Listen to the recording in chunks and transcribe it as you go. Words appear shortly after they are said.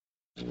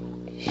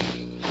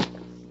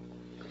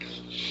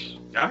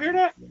Y'all hear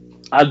that?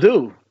 I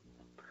do.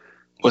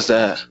 What's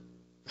that?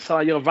 Saw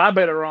your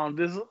vibrator on,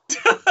 Dizzle.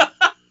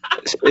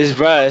 It's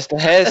bruh. It's the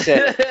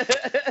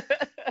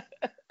headset.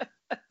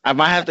 I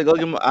might have to go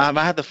get. I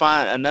might have to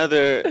find my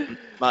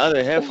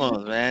other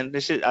headphones, man.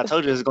 This shit. I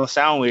told you it's gonna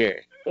sound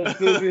weird. As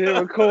soon as you hit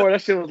record,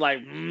 that shit was like.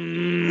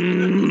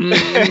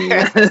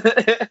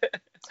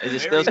 Is it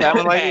still Very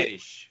sounding like it?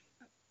 notepadish.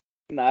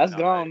 Nah, it's No,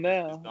 gone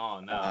it's now.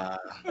 gone now.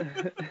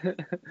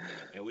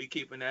 And we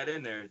keeping that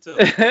in there too.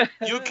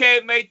 You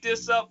can't make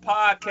this up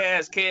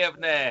podcast, Kev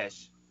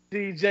Nash.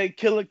 DJ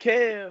Killer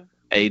Kev,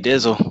 Hey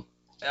Dizzle.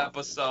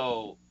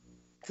 Episode.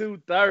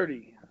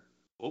 230.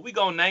 What we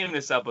gonna name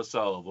this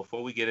episode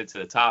before we get into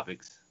the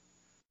topics?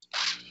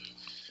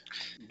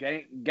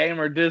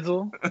 Gamer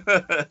Dizzle.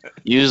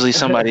 Usually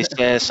somebody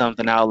says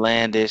something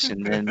outlandish,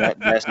 and then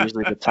that's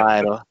usually the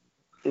title.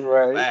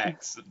 Right.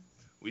 Facts.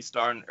 We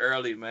starting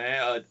early,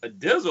 man.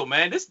 Dizzle,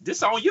 man.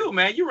 This on you,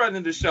 man. You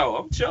running the show.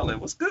 I'm chilling.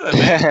 What's good,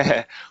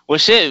 man? Well,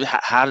 shit.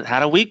 How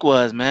the week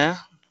was, man?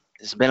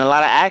 It's been a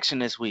lot of action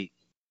this week.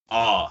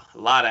 Oh, a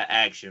lot of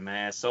action,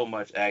 man. So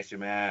much action,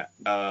 man.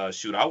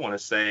 Shoot, I want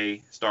to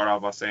start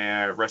off by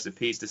saying rest in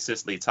peace to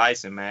Cicely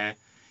Tyson, man.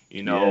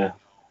 You know,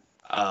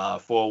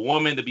 for a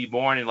woman to be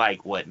born in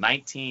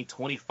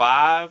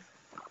 1925,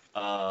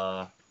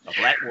 a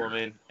black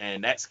woman,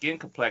 and that skin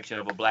complexion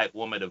of a black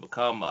woman to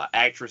become an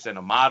actress and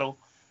a model,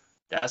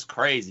 that's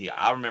crazy.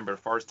 I remember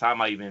the first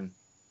time I even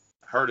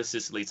heard of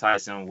Cicely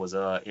Tyson was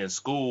in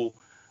school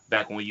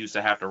back when we used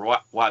to have to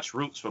watch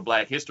Roots for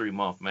Black History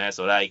Month, man.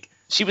 So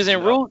she was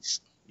in Roots.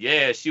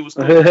 Yeah, she was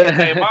cool with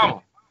Big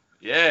Mama.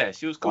 Yeah,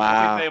 she was cool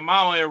Wow. with Big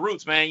Mama and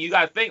Roots, man. You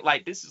gotta think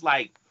this is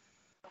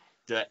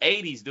the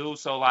 80s, dude.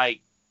 So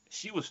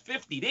she was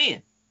 50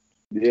 then.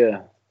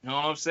 Yeah. You know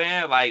what I'm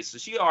saying? So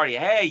she already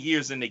had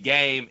years in the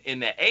game in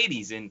the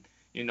 80s. And,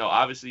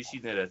 obviously she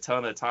did a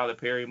ton of Tyler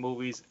Perry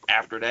movies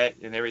after that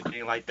and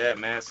everything like that,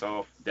 man.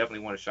 So definitely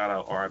want to shout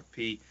out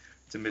RIP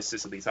to Miss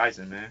Cicely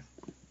Tyson, man.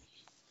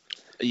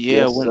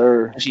 Yeah, Yes, when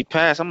sir. she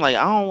passed, I'm like,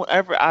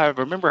 I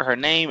remember her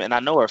name and I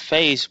know her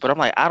face, but I'm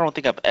like, I don't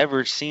think I've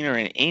ever seen her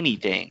in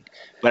anything.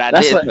 But I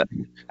That's did. like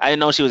I didn't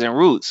know she was in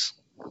Roots.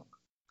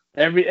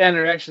 every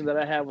interaction that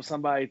I had with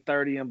somebody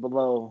 30 and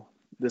below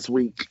this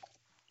week.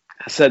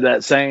 I said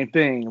that same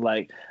thing.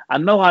 Like, I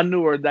know I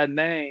knew her that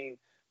name,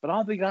 but I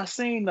don't think I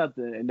seen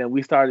nothing. And then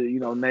we started,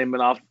 naming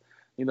off.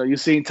 You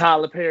seen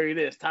Tyler Perry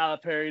this, Tyler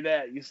Perry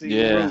that. You seen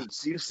Yeah.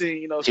 Roots. You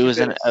seen, She was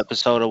in an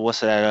episode of what's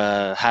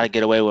that? How to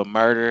Get Away with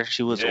Murder.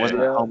 She wasn't Yeah.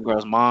 that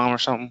homegirl's mom or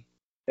something.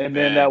 And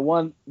Man. then that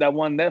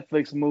one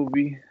Netflix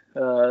movie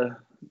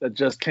that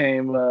just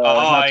came Oh,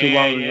 not too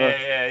yeah, long ago.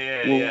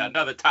 yeah.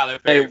 Another Tyler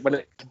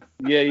Perry.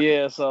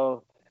 Yeah.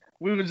 So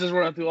we were just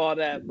running through all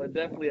that, but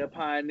definitely a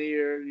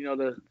pioneer.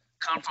 The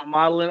come from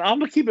modeling. I'm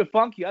gonna keep it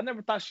funky. I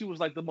never thought she was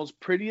the most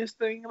prettiest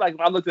thing. When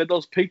I looked at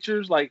those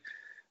pictures,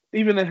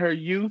 even in her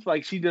youth,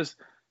 she just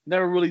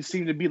never really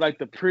seemed to be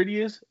the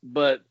prettiest.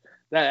 But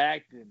that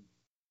acting,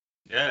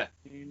 Yeah.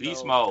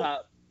 Beast mode.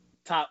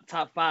 Top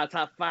five.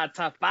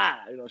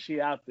 She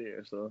out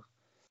there. So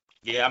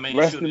Yeah, I mean,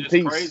 rest shoot, in it's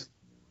peace.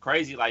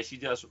 crazy. She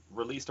just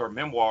released her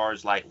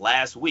memoirs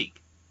last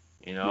week.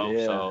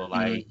 Yeah. So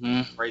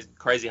Mhm.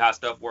 crazy how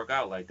stuff work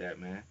out like that,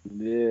 man.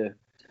 Yeah.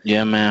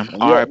 Yeah, man. Yeah.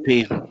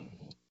 R.I.P.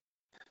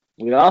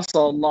 We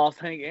also lost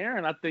Hank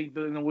Aaron, I think,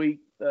 during the week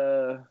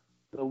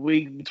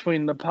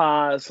between the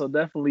pods. So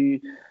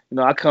definitely,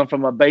 I come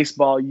from a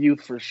baseball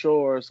youth for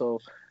sure. So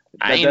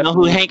I didn't know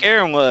who Hank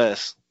Aaron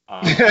was.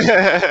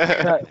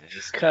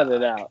 cut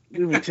it out.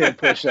 Give me 10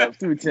 push-ups.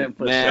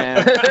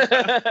 Man.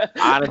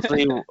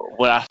 Honestly,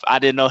 I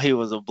didn't know he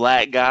was a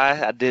black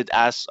guy.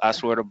 I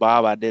swear to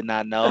Bob, I did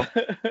not know.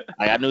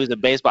 I knew he's a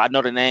baseball. I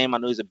know the name. I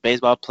knew he's a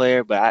baseball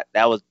player, but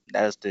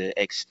that's the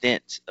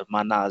extent of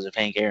my knowledge of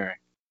Hank Aaron.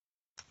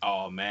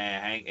 Oh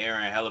man, Hank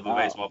Aaron, hell of a Oh.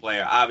 baseball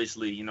player.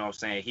 Obviously,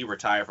 he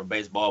retired from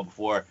baseball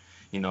before,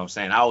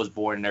 I was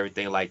born and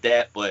everything like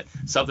that. But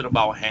something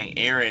about Hank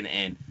Aaron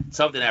and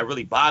something that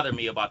really bothered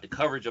me about the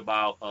coverage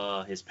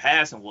about his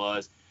passing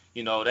was,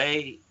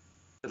 they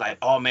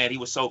oh man, he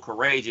was so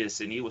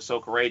courageous and he was so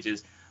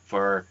courageous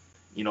for,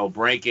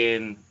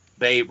 breaking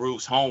Babe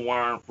Ruth's home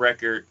run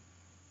record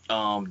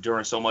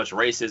during so much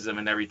racism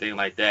and everything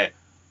like that.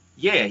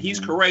 Yeah, he's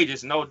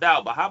courageous, no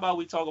doubt. But how about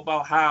we talk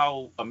about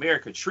how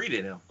America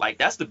treated him?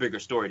 That's the bigger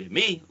story to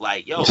me.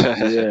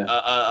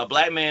 A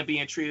black man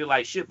being treated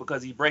like shit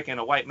because he's breaking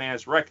a white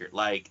man's record.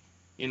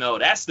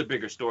 That's the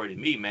bigger story to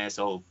me, man.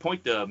 So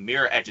point the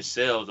mirror at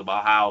yourselves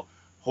about how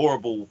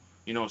horrible,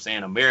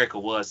 America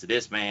was to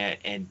this man,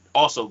 and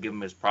also give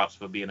him his props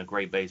for being a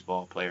great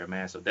baseball player,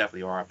 man. So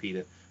definitely RIP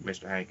to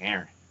Mr. Hank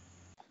Aaron.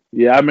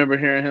 Yeah, I remember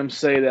hearing him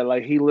say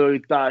that he literally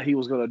thought he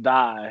was gonna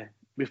die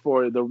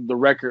before the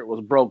record was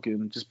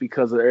broken, just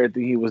because of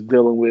everything he was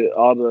dealing with,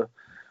 all the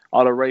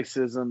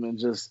racism and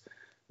just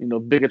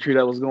bigotry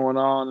that was going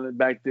on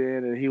back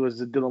then, and he was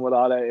just dealing with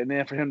all that. And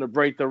then for him to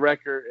break the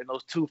record and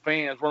those two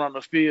fans run on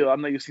the field, I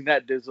know you've seen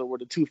that, Dizzle, where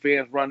the two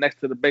fans run next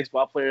to the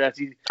baseball player as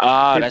he hit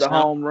the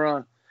home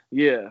run.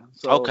 Yeah.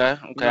 So Okay,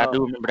 I know,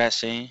 do remember that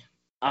scene.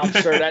 I'm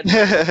sure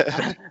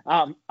that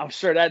I'm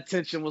sure that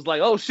tension was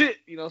like, oh shit,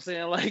 you know what I'm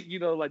saying? Like,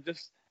 like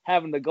just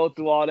having to go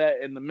through all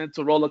that and the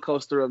mental roller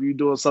coaster of you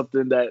doing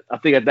something that I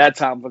think at that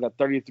time was like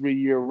a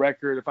 33-year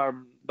record. If I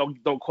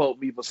don't quote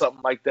me, but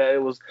something like that.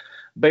 It was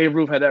Babe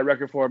Ruth had that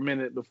record for a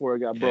minute before it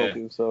got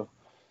broken. So.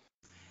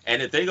 And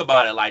the thing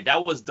about it, like,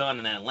 that was done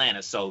in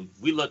Atlanta. So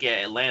we look at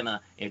Atlanta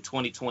in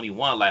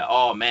 2021, like,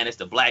 oh man, it's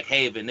the Black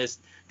Haven. This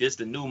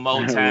the new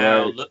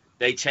Motown. Right. Look,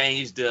 they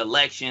changed the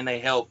election. They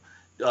helped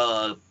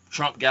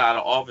Trump get out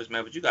of office,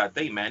 man. But you gotta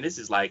think, man, this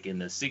is like in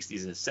the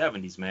 60s and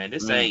 70s, man.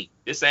 This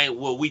ain't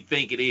what we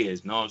think it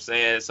is. You know what I'm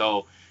saying?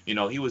 So,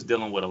 he was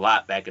dealing with a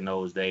lot back in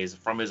those days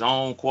from his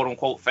own quote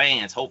unquote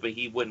fans, hoping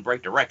he wouldn't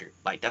break the record.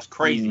 Like, that's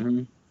crazy.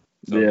 Mm-hmm.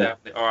 So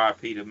definitely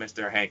R.I.P. to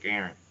Mr. Hank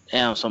Aaron.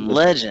 Damn, some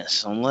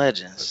legends.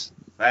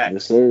 Facts.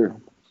 Yes, sir.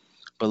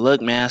 But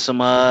look, man,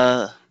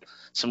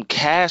 some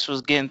cash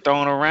was getting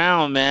thrown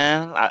around,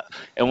 man.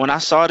 And when I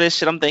saw this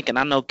shit, I'm thinking,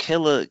 I know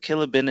Killer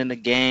been in the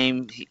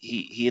game.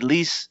 He at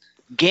least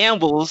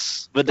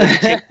gambles, but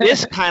doesn't take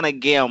this kind of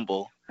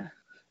gamble.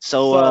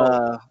 So,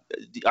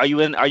 are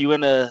you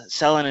into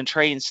selling and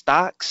trading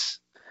stocks?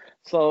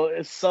 So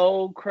it's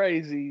so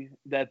crazy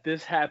that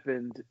this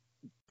happened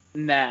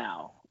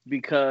now,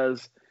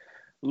 because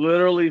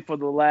literally for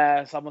the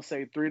last, I'm gonna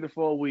say 3 to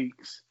 4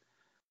 weeks,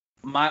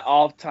 my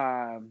off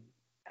time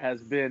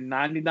has been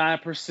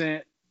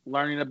 99%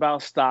 learning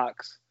about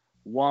stocks,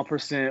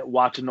 1%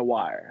 watching The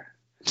Wire.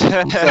 So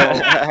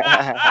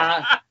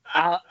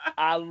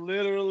I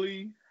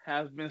literally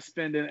have been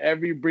spending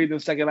every breathing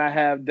second I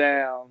have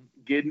down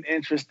getting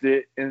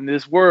interested in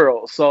this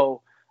world.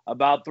 So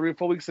about 3 or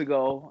 4 weeks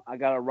ago, I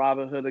got a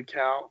Robinhood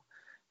account.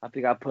 I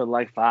think I put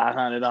like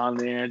 500 on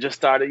there and just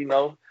started,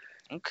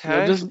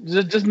 okay,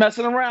 just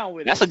messing around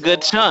with That's it. That's a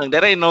good chunk.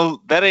 That ain't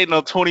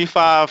no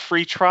 25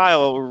 free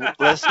trial.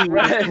 Let's see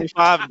what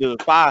 25 do.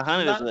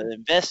 500 is an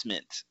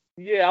investment.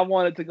 Yeah, I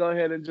wanted to go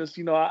ahead and just,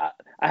 I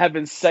have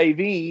been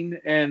saving,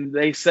 and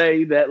they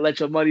say that let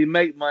your money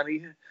make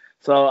money.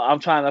 So I'm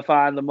trying to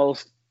find the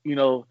most,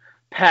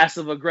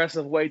 passive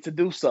aggressive way to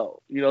do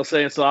so. You know what I'm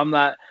saying? So I'm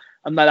not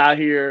out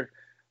here.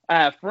 I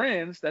have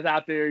friends that's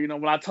out there,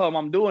 when I tell them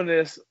I'm doing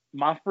this,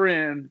 my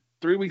friend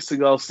 3 weeks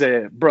ago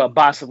said, "Bruh,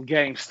 buy some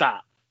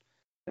GameStop."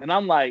 And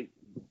I'm like,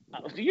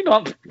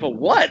 for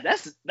what?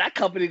 That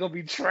company gonna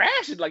be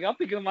trashing. Like, I'm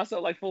thinking to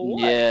myself, like, for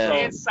what? Yeah. So,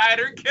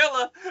 insider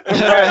killer.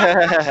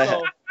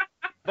 Right.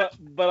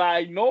 But I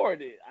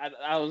ignored it.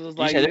 I was just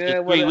like, this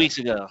was 3 weeks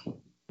ago.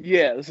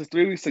 Yeah, this is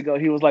 3 weeks ago.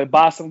 He was like,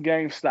 buy some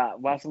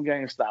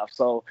GameStop.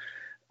 So,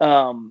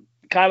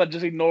 kind of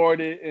just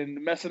ignored it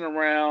and messing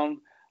around.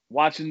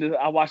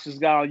 I watched this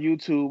guy on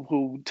YouTube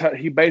who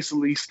he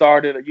basically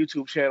started a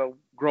YouTube channel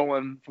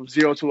growing from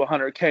 0 to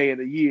 100K in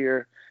a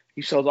year.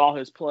 He shows all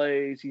his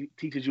plays. He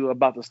teaches you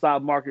about the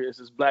stock market. It's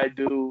this black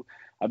dude.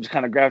 I've just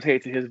kind of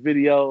gravitated to his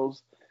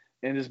videos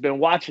and just been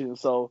watching.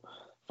 So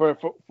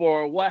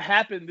for what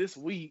happened this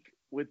week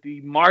with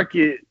the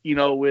market,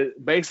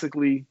 with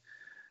basically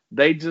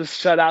they just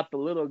shut out the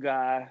little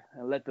guy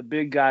and let the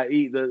big guy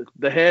eat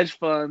the hedge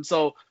funds.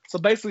 So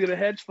basically the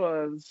hedge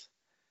funds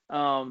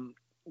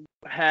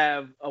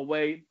have a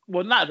way,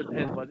 well, not the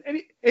hedge funds,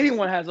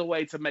 anyone has a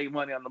way to make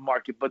money on the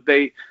market, but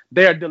they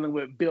are dealing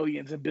with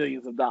billions and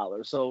billions of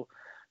dollars. So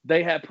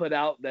they have put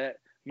out that,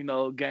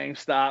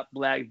 GameStop,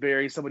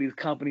 BlackBerry, some of these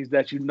companies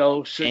that shouldn't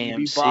AMC.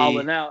 be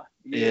balling out.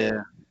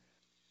 Yeah.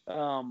 They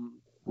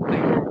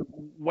were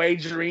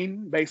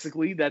wagering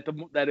basically that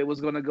it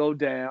was going to go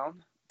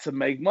down to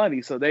make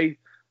money. So they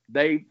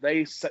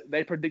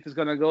predict it's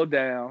going to go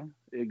down.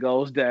 It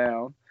goes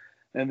down,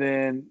 and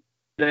then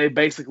they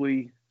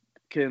basically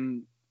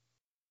can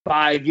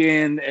buy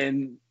again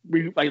and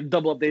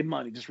double up their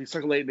money, just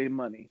recirculate their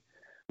money.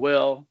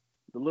 Well,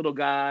 the little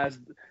guys,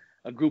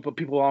 a group of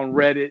people on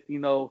Reddit,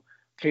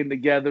 came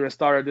together and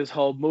started this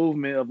whole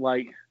movement of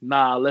like,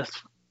 nah,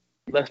 let's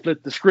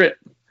flip the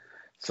script.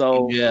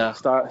 So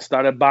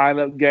started buying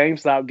up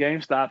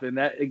GameStop, and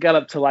that it got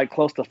up to like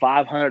close to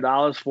 $500,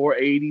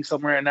 $480,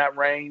 somewhere in that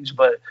range.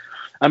 But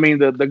I mean,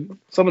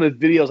 some of the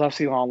videos I've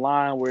seen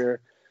online where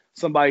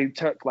somebody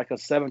took like a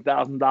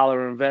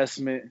 $7,000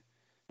 investment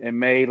and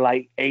made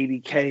like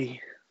 80K.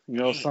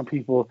 Some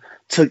people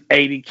took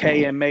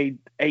 80K and made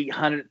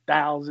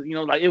 800,000.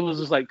 Like, it was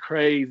just like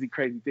crazy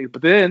things.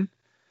 But then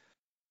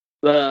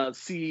the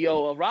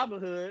CEO of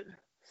Robinhood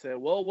said,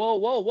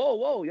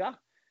 "Whoa, y'all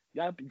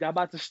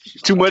about to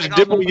too much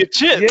dip on your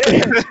chip.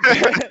 Yeah,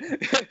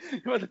 you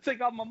about to take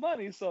out my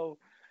money." So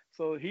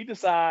he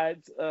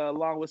decides,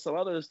 along with some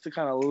others, to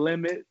kind of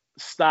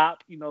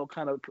stop,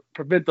 kind of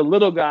prevent the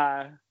little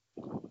guy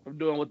from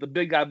doing what the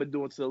big guy been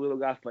doing to the little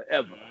guy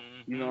forever.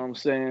 You know what I'm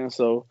saying?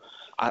 So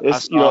I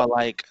saw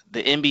like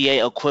the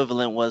NBA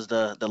equivalent was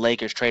the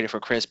Lakers traded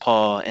for Chris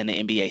Paul and the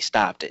NBA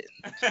stopped it.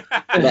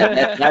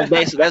 That's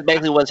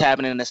basically what's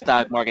happening in the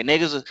stock market.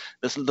 The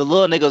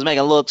little niggas making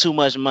a little too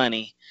much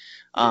money.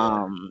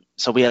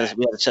 So we had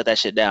to shut that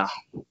shit down.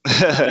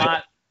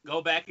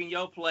 Go back in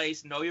your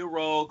place, know your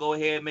role, go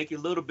ahead, make a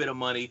little bit of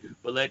money,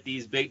 but let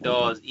these big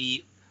dogs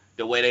eat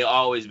the way they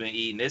always been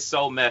eating. It's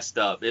so messed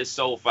up. It's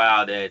so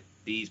foul that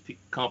these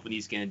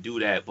companies can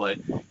do that. But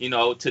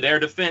to their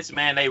defense,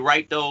 man, they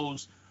write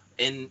those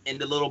in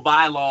the little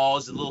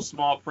bylaws, the little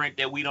small print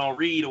that we don't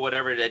read or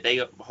whatever, that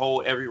they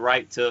hold every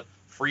right to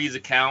freeze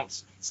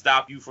accounts,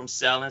 stop you from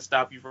selling,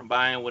 stop you from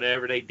buying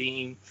whatever they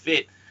deem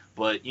fit.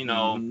 But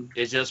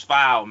it's just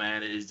foul,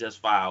 man. It's just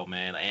foul,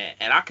 man.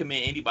 And I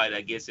commend anybody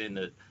that gets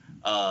into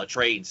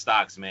trading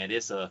stocks, man.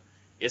 It's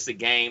a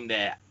game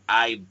that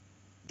I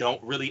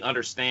don't really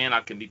understand.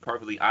 I can be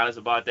perfectly honest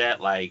about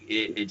that. Like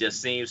it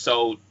just seems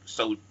so.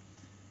 I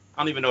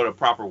don't even know the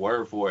proper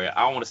word for it.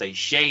 I don't want to say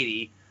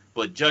shady,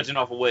 but judging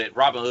off of what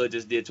Robinhood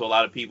just did to a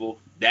lot of people,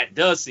 that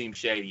does seem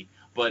shady.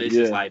 But it's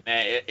just like,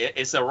 man,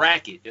 it's a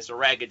racket. It's a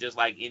racket just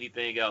like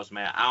anything else,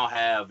 man. I don't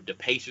have the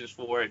patience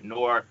for it,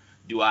 nor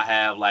do I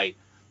have like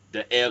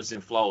the ebbs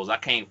and flows. I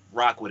can't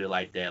rock with it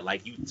like that.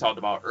 Like you talked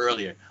about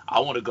earlier,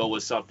 I want to go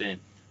with something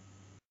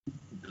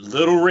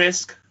little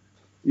risk,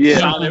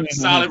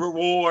 solid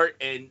reward,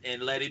 and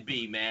let it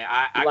be, man.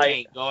 I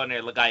can't go in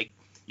there look like,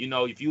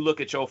 if you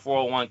look at your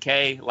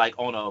 401k like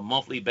on a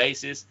monthly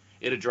basis,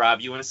 it'll drive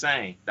you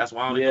insane. That's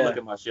why I don't even look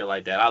at my shit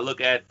like that. I look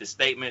at the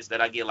statements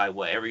that I get like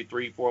every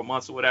 3-4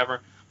 months or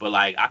whatever. But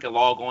like I can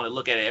log on and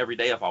look at it every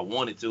day if I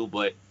wanted to.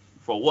 But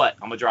for what?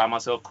 I'm gonna drive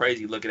myself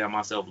crazy looking at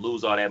myself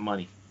lose all that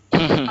money.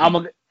 I'm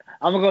gonna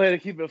go ahead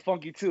and keep it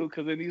funky too,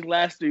 because in these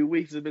last 3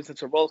 weeks it's been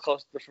such a roller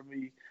coaster for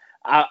me.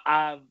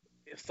 I've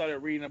started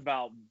reading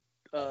about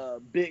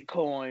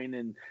Bitcoin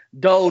and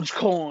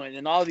Dogecoin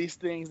and all these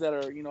things that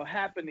are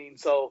happening.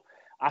 So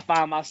I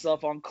find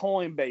myself on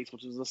Coinbase,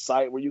 which is a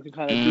site where you can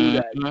kind of do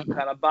that. You can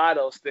kind of buy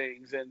those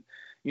things, and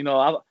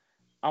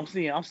I'm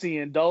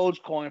seeing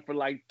Dogecoin for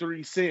like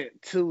 3 cents,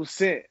 2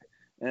 cents.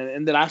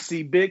 And then I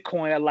see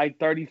Bitcoin at like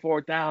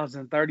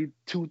 34,000,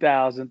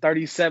 32,000,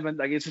 37.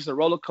 Like it's just a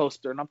roller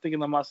coaster. And I'm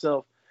thinking to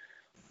myself,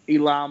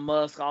 Elon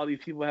Musk, all these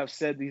people have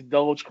said these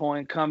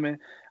Dogecoin coming.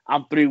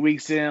 I'm 3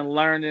 weeks in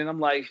learning. I'm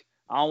like,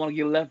 I don't want to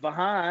get left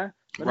behind.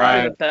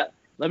 Right.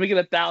 Let me get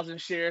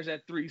 1,000 shares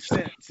at 3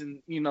 cents. And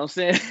you know what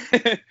I'm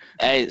saying?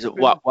 Hey,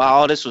 while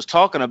all this was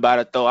talking about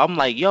it though, I'm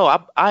like, yo,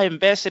 I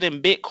invested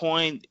in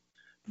Bitcoin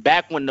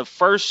back when the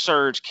first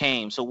surge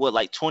came. So what,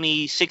 like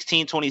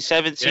 2016,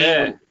 2017?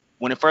 Yeah.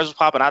 When it first was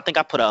popping, I think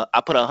I put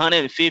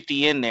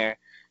 150 in there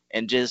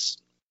and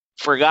just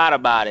forgot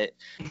about it.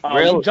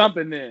 I'm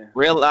jumping in.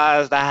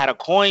 Realized I had a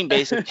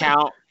Coinbase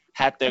account,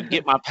 had to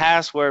get my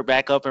password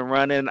back up and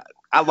running.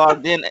 I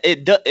logged in.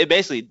 It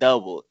basically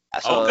doubled.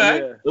 So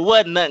Okay. It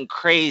wasn't nothing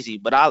crazy,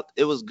 but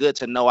it was good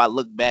to know. I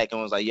looked back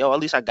and was like, yo, at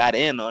least I got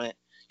in on it.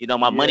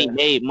 My money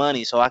made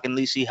money, so I can at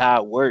least see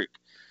how it worked.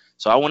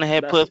 So I went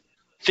ahead and put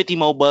 50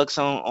 more bucks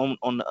on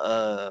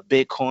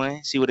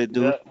Bitcoin, see what it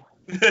do. Yeah.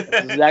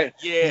 That's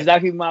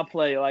exactly my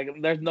play.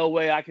 Like, there's no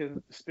way I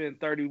can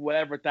spend 30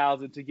 whatever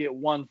thousand to get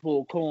one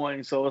full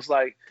coin. So it's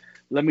like,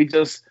 let me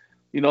just,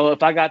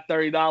 if I got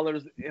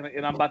 $30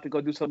 and I'm about to go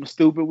do something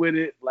stupid with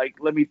it, like,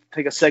 let me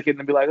take a second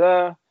and be like,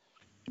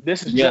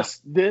 this is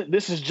just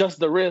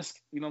the risk.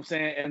 You know what I'm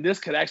saying? And this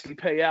could actually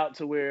pay out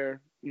to where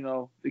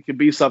it could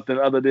be something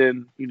other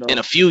than in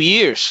a few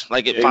years,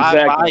 like in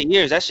 5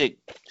 years, that shit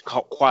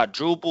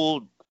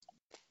quadrupled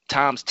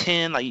times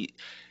 10. Like,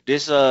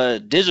 this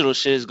digital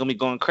shit is gonna be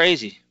going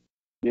crazy.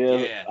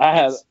 Yeah. I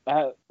had.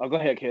 Oh, go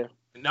ahead, Kev.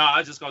 No, I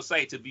was just gonna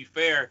say, to be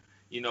fair,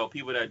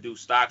 people that do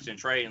stocks and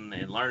trading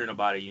and learning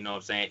about it, what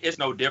I'm saying, it's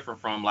no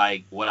different from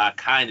like what I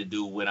kind of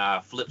do when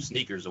I flip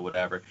sneakers or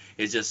whatever.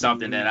 It's just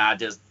something that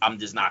I'm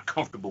just not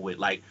comfortable with.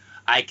 Like,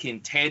 I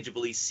can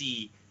tangibly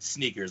see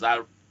sneakers.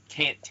 I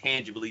can't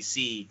tangibly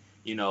see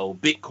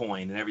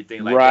Bitcoin and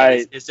everything like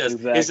that. It's just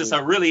it's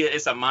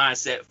a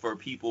mindset for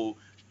people.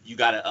 You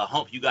got a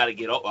hump you got to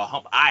get over, a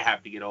hump I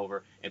have to get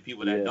over, and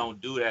people that don't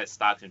do that,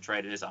 stocks and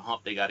trading, it's a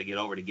hump they got to get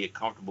over to get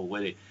comfortable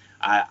with it.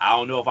 I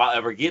don't know if I'll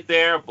ever get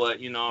there, but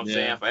what I'm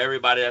saying, for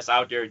everybody that's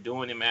out there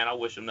doing it, man, I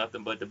wish them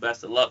nothing but the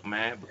best of luck,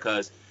 man,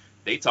 because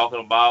they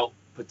talking about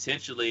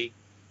potentially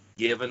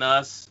giving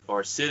us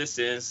or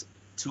citizens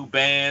 2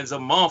 bands a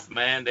month,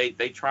 man.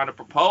 They trying to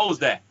propose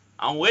that.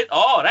 I'm with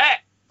all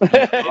that.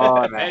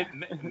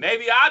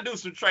 Maybe I'll do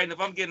some trading if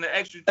I'm getting an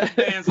extra 2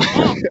 bands a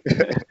month.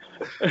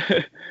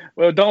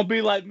 Well, don't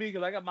be like me,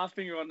 because I got my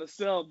finger on the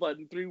sell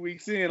button 3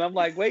 weeks in. I'm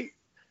like, wait,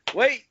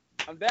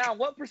 I'm down.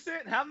 What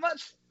percent? How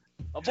much?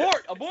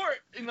 Abort.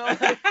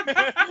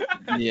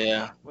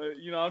 Yeah. But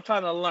I'm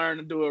trying to learn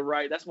to do it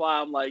right. That's why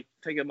I'm like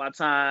taking my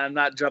time,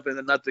 not jumping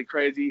into nothing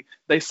crazy.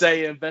 They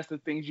say invest in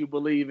things you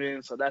believe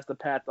in, so that's the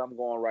path I'm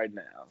going right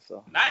now.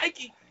 So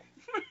Nike.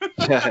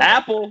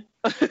 Apple.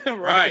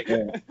 Right.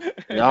 Yeah.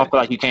 I don't feel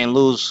like you can't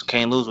lose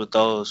with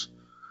those.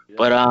 Yeah.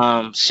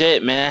 But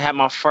shit, man, I had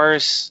my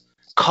first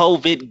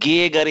COVID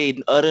gig of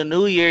the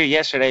new year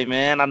yesterday,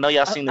 man. I know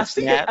y'all seen the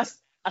snap.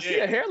 I see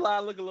a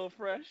hairline look a little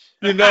fresh.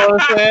 You know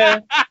what I'm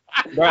saying?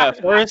 Bro,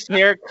 first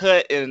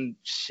haircut in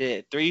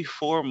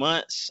 3-4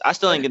 months. I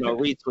still ain't get no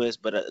retwist,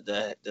 but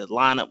the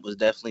lineup was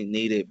definitely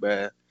needed,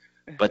 bro.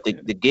 But the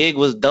gig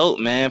was dope,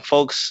 man.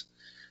 Folks,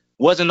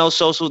 wasn't no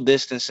social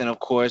distancing, of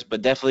course,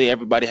 but definitely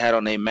everybody had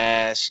on their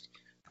mask,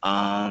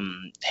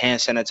 hand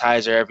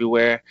sanitizer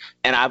everywhere,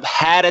 and I've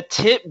had a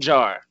tip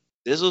jar.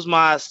 This was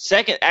my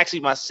second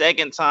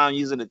time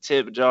using a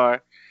tip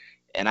jar,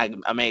 and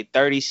I made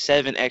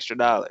 $37 extra.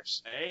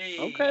 Hey.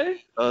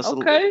 Okay. So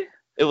Okay.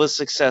 it was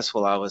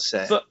successful, I would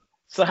say.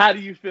 So how do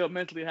you feel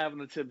mentally having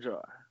a tip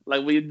jar?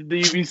 Like, do you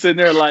be sitting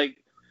there like,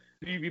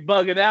 do you be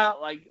bugging out?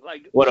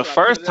 Well, the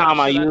first time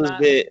I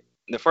used it,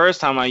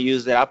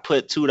 I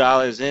put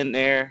 $2 in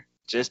there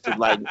just to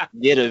like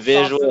get a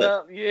visual.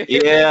 Up, yeah.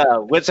 Yeah,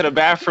 went to the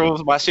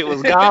bathrooms. My shit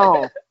was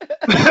gone.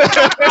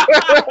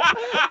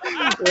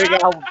 Nigga,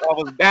 I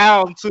was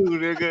down too,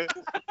 nigga.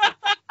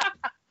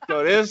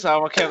 So this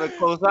time I kept a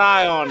close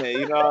eye on it.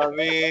 You know what I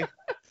mean?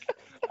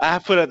 I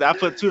put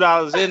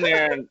 $2 in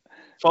there, and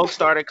folks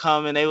started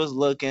coming. They was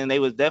looking. They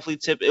was definitely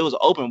tipping. It was an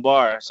open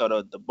bar, so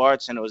the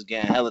bartender was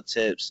getting hella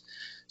tips.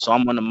 So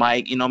I'm on the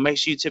mic, make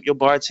sure you tip your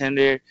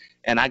bartender.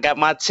 And I got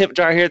my tip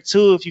jar here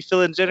too, if you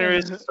feeling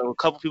generous. So a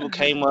couple people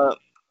came up.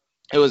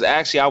 It was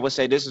actually, I would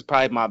say, this is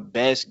probably my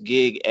best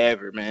gig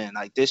ever, man.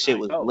 Like, this shit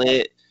was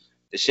lit.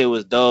 The shit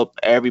was dope.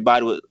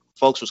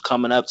 Folks was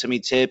coming up to me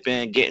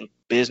tipping, getting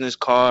business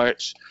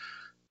cards.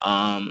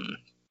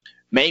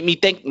 Made me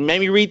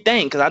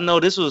rethink, because I know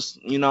this was,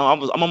 I'm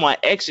on my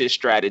exit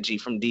strategy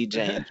from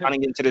DJing, trying to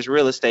get into this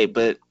real estate.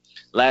 But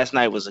last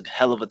night was a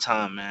hell of a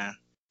time, man.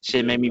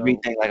 Shit made me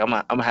rethink. Like, I'm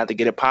gonna have to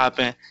get it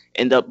popping.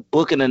 End up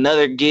booking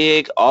another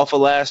gig off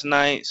of last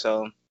night,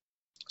 so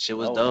shit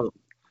was dope.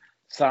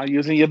 Sound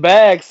using your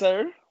bag,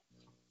 sir.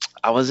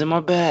 I was in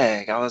my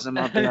bag.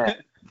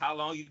 How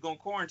long you gonna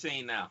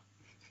quarantine now?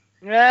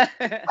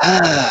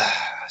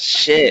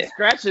 Shit.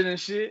 Scratching and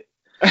shit.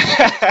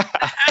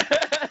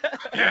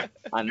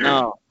 I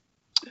know.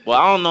 Well,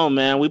 I don't know,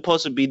 man. We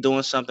supposed to be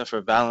doing something for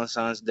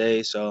Valentine's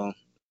Day, so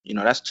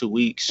that's 2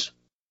 weeks.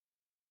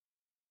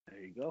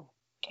 There you go.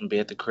 I'm be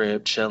at the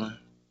crib chilling.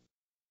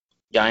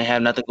 Y'all ain't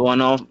have nothing going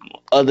on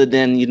other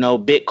than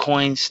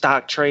Bitcoin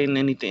stock trading,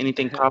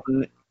 anything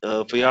popping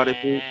for y'all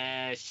this week?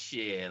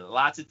 Shit,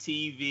 lots of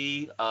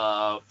TV.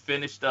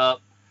 Finished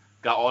up,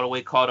 got all the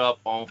way caught up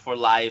on For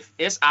Life.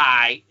 It's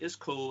alright. It's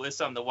cool. It's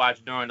something to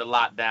watch during the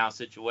lockdown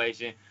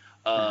situation.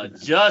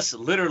 Just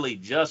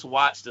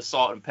watched the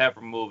Salt and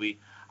Pepper movie.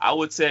 I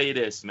would tell you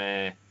this,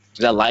 man. Is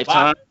that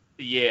Lifetime?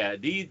 Yeah,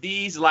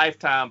 these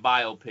Lifetime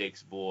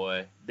biopics,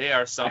 boy, they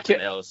are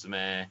something else,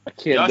 man. I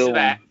can't do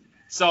that.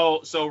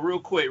 So real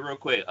quick,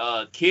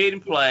 Kid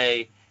and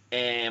Play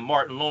and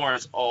Martin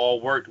Lawrence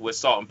all worked with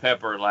Salt and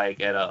Pepper, like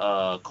at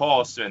a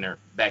call center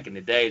back in the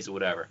days or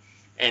whatever.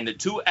 And the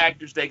two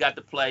actors they got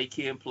to play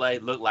Kid and Play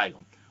look like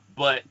them,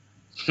 but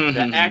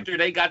the actor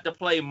they got to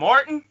play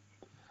Martin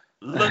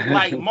look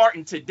like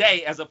Martin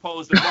today as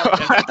opposed to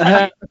Martin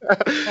as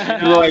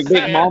like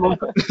Big Mama.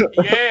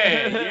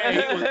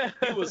 Yeah,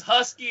 he was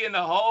husky in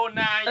the whole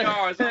 9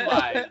 yards. I'm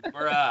like,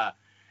 bruh.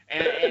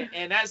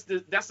 And that's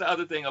the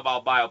other thing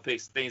about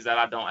biopics, things that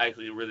I don't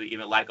actually really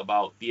even like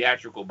about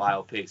theatrical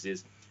biopics,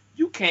 is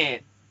you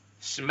can't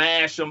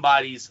smash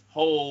somebody's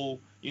whole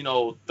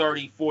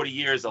 30, 40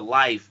 years of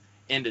life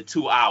into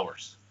 2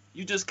 hours.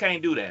 You just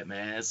can't do that,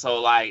 man.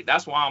 So like,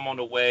 that's why I'm on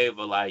the wave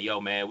of like,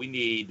 yo, man, we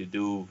need to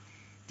do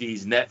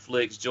these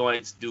Netflix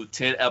joints, do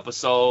 10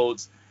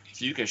 episodes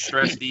so you can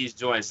stretch these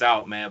joints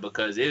out, man,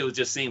 because it would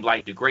just seem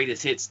like the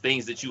greatest hits,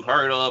 things that you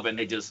heard of, and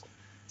they just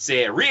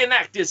said,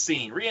 reenact this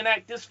scene,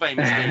 reenact this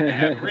famous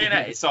thing,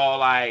 reenact. So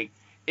like,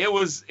 it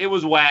was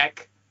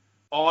whack.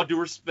 All due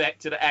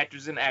respect to the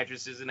actors and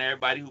actresses and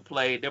everybody who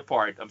played their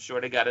part. I'm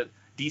sure they got a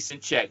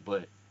decent check,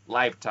 but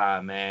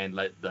Lifetime, man,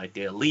 like the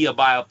Aaliyah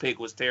biopic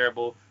was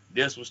terrible.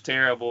 This was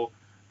terrible.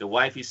 The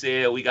wifey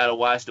said we gotta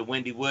watch the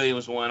Wendy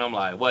Williams one. I'm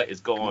like, what is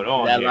going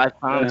on that here?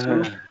 Lifetime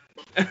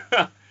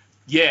too?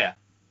 Yeah.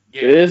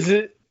 Is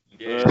it?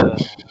 Yeah.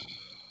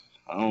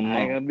 I don't know.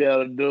 I ain't gonna be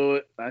able to do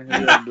it.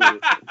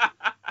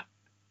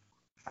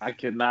 I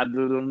cannot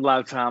do them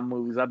Lifetime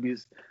movies. I'll be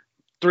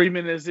 3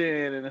 minutes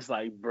in and it's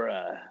like,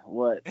 bruh,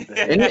 what the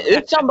hell? And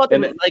it's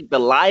something about the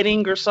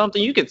lighting or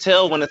something. You can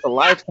tell when it's a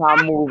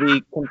Lifetime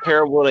movie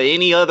comparable to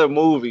any other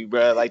movie,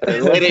 bruh. Like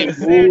the way they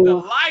move. The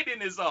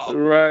lighting is off.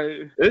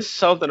 Right. There's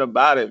something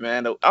about it,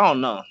 man. I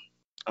don't know.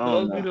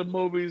 Those be the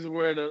movies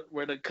where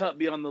the cup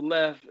be on the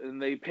left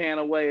and they pan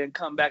away and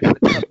come back and the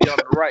cup be on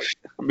the right.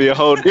 Be a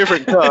whole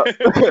different cup.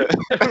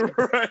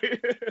 Right.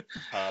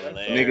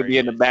 Nigga be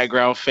in the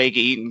background fake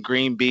eating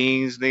green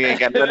beans. Nigga ain't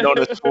got nothing on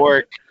his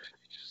fork.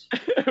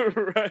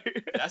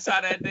 Right. That's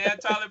how that damn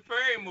Tyler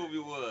Perry movie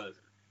was.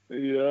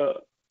 Yeah.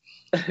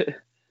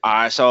 All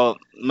right, so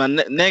my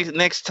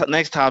next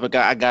topic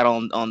I got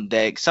on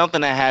deck,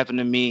 something that happened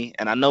to me,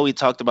 and I know we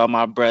talked about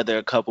my brother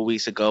a couple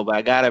weeks ago, but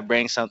I gotta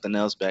bring something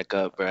else back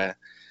up, bruh.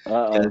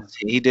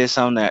 He did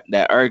something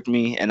that irked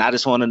me, and I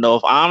just want to know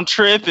if I'm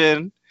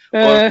tripping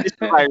or if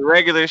it's like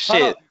regular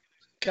shit.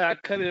 Can I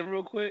cut in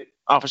real quick?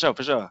 Oh, for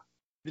sure.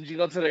 Did you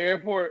go to the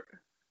airport?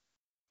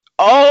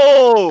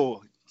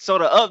 Oh, so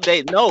the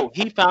update? No,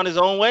 he found his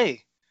own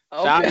way.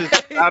 Okay.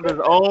 Found his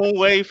own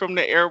way from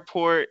the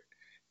airport.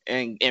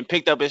 and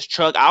picked up his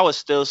truck. I was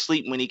still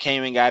asleep when he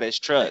came and got his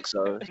truck.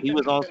 So he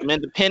was on some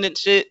independent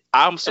shit.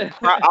 I'm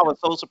surprised. I was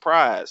so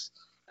surprised.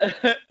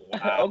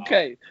 Wow.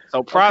 Okay.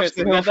 So props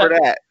to him for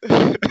that.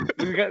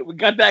 We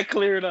got that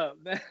cleared up.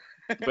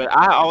 But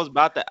I was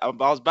about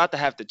to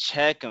have to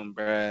check him,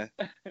 bruh,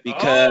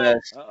 because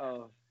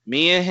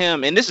me and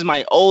him, and this is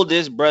my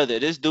oldest brother.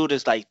 This dude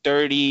is like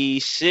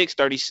 36,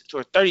 30,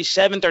 or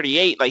 37,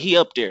 38. Like he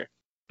up there.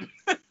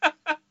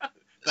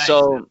 Thanks,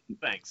 So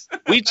thanks.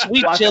 we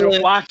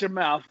chilling. Watch your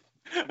mouth.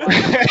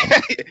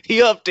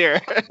 He up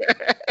there.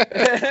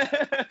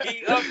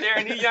 He up there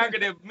and he younger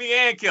than me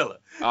and Killer.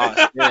 Oh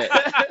shit.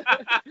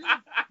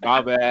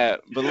 My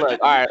bad. But look,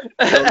 all right.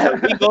 So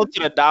look, we go to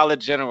the Dollar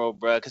General,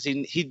 bro, because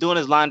he doing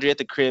his laundry at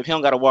the crib. He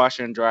don't got a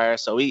washer and dryer.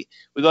 So we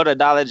go to the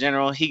Dollar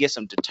General. He gets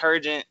some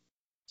detergent.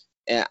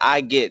 And I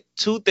get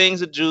 2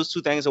 things of juice,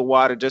 2 things of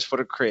water just for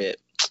the crib.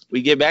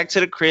 We get back to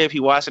the crib. He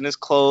washing his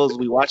clothes.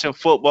 We watching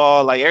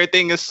football. Like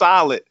everything is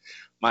solid.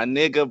 My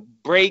nigga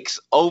breaks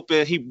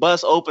open. He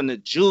busts open the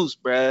juice,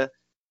 bruh.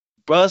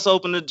 Busts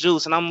open the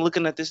juice. And I'm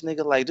looking at this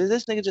nigga like, did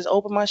this nigga just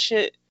open my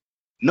shit?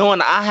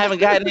 Knowing I haven't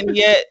gotten in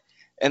yet.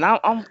 And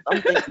I'm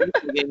thinking this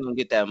nigga ain't gonna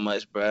get that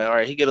much, bruh. All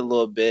right, he get a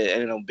little bit.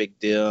 Ain't no big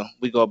deal.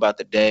 We go about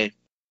the day.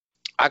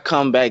 I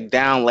come back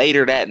down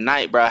later that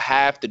night, bruh.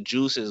 Half the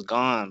juice is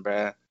gone,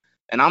 bruh.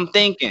 And I'm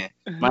thinking,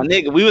 my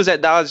nigga, we was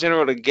at Dollar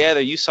General together.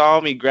 You saw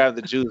me grab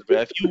the juice,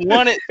 bruh. If you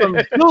wanted some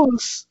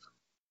juice,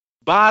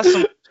 buy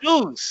some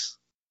juice.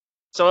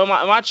 So am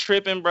I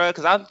tripping, bro?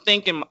 Because I'm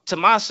thinking to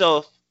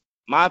myself,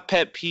 my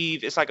pet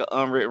peeve, it's like an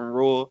unwritten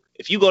rule.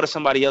 If you go to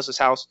somebody else's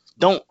house,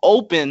 don't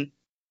open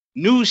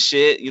new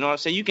shit. You know what I'm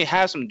saying? You can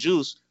have some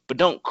juice, but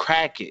don't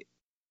crack it.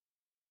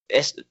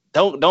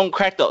 Don't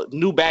crack the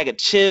new bag of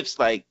chips.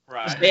 Like,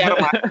 stay out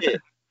of my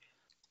shit.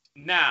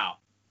 Now,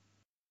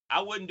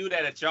 I wouldn't do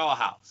that at y'all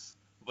house,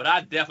 but I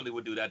definitely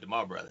would do that to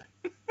my brother.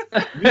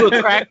 You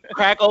would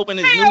crack open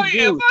his new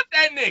juice. Fuck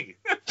that nigga.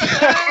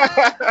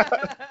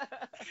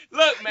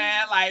 Look,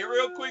 man, like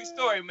real quick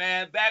story,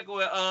 man. Back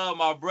when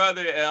my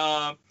brother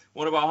and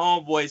one of our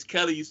homeboys,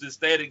 Kelly, used to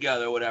stay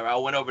together or whatever. I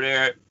went over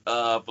there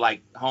for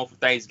like home for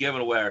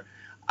Thanksgiving or whatever.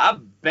 I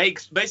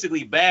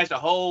basically bashed a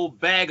whole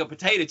bag of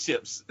potato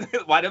chips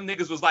while them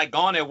niggas was like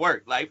gone at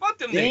work. Like fuck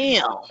them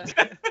niggas.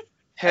 Damn.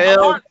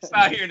 Hell.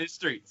 Out here in the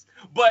streets.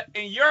 But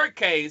in your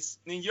case,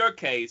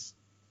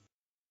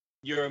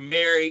 you're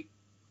married.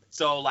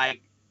 So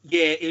like,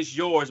 yeah, it's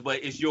yours,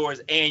 but it's yours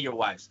and your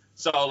wife's.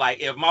 So like,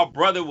 if my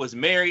brother was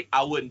married,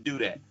 I wouldn't do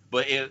that.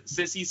 But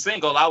since he's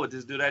single, I would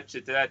just do that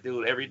shit to that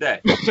dude every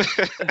day.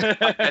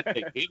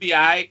 He'd be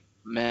all right.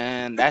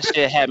 Man, that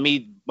shit had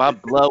me. My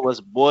blood was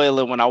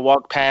boiling when I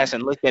walked past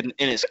and looked at it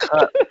in his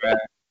cup, bro.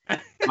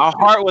 My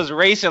heart was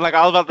racing like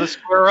I was about to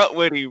square up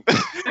with him.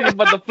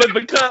 About to flip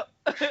the cup.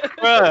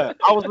 Bruh,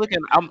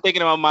 I'm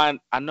thinking in my mind,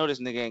 I know this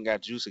nigga ain't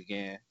got juice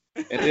again.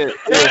 And it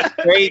was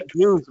straight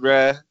juice,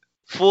 bruh.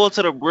 Full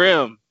to the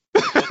brim.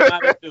 What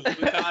kind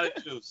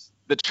of juice?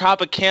 The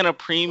Tropicana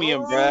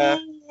Premium, bruh.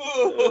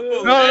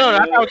 No,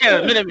 not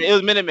Tropicana. It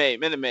was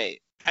Minute Maid.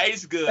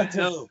 Tastes good,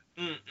 too.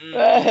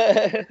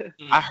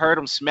 I heard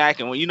him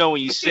smacking. When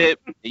you sip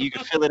and you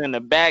can feel it in the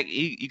back,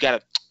 you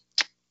gotta,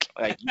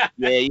 like,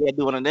 yeah,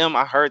 do one of them.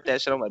 I heard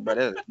that shit. I'm like, bro,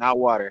 that is not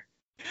water.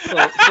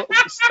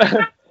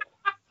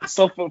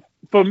 So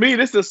for me,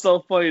 this is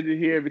so funny to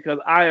hear because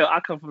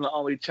I come from the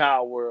only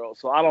child world,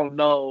 so I don't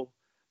know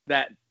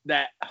that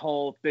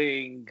whole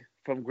thing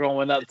from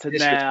growing up to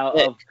now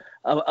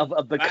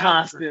of the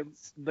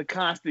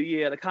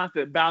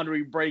constant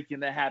boundary breaking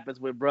that happens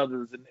with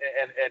brothers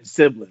and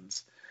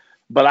siblings.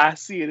 But I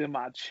see it in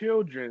my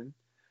children,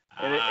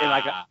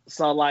 and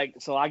so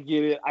I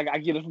get it. I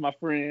get it from my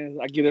friends.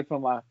 I get it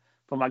from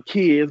my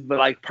kids. But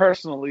like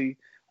personally,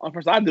 one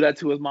person I do that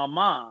to is my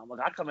mom. Like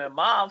I come in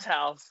mom's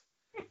house.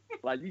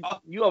 Like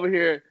you over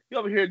here,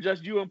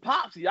 just you and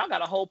Popsy. Y'all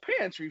got a whole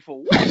pantry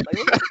for what?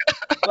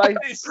 Like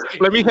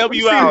let me help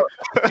you out.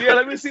 Yeah,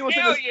 let me see what's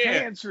in this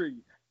pantry.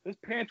 This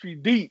pantry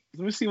deep.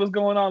 Let me see what's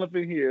going on up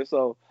in here.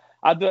 So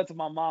I do that to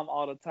my mom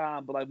all the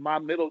time. But like my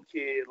middle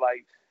kid,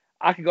 like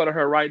I can go to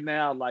her right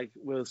now, like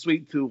with a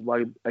sweet tooth,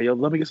 like, hey, yo,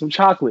 let me get some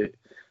chocolate.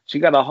 She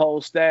got a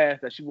whole stash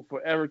that she will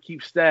forever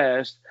keep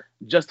stashed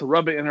just to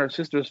rub it in her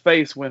sister's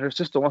face. When her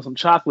sister wants some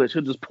chocolate,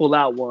 she'll just pull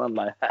out one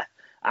like,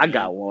 I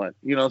got one.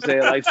 You know what I'm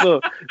saying? Like,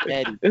 so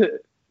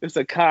it's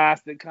a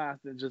constant.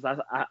 Just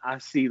I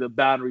see the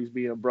boundaries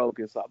being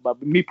broken. So,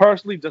 but me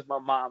personally, just my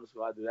mom is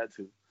who I do that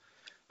to.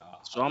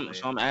 So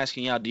I'm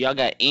asking y'all, do y'all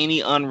got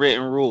any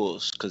unwritten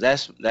rules? Cause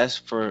that's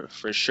for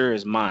sure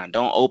is mine.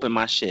 Don't open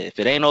my shit. If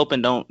it ain't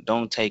open,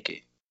 don't take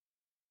it.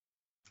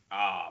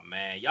 Oh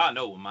man, y'all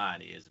know what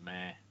mine is,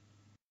 man.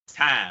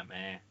 Time,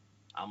 man.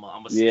 I'm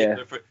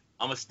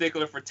a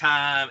stickler for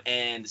time,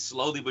 and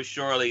slowly but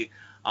surely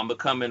I'm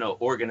becoming an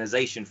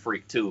organization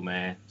freak too,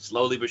 man.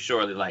 Slowly but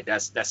surely, like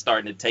that's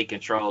starting to take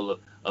control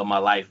of my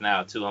life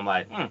now too. I'm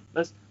like,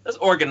 let's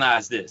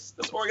organize this.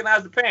 Let's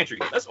organize the pantry.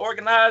 Let's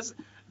organize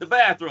the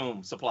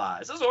bathroom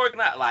supplies. Let's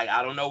organize. Like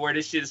I don't know where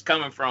this shit is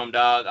coming from,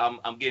 dog.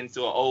 I'm getting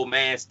to an old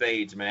man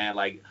stage, man.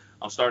 Like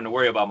I'm starting to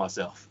worry about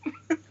myself.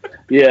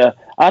 Yeah,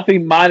 I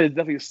think mine is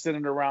definitely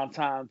centered around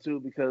time too,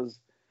 because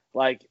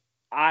like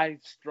I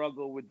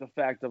struggle with the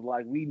fact of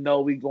like we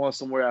know we going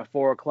somewhere at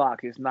 4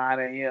 o'clock. It's 9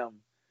 a.m.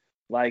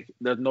 Like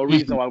there's no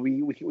reason why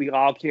we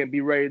all can't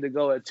be ready to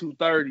go at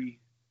 2:30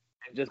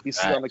 and just be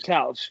sitting on the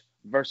couch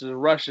versus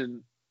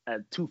rushing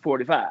at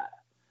 2:45.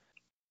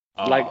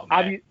 Like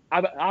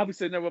I'll be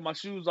sitting there with my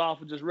shoes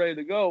off and just ready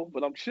to go,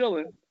 but I'm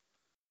chilling.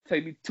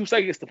 Take me 2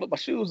 seconds to put my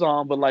shoes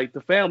on, but like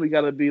the family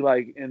got to be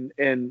like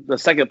in the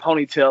second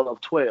ponytail of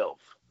 12.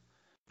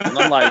 And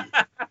I'm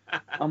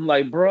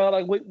like, bro,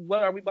 like,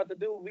 what are we about to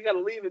do? We got to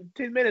leave in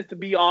 10 minutes to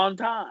be on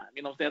time.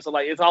 You know what I'm saying? So,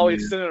 like, it's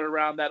always centered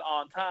around that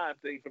on time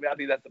thing for me. I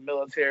think that's the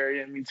military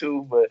in me,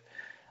 too. But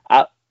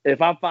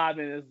if I'm 5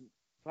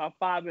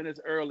 minutes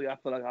early, I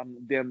feel like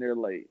I'm damn near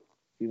late.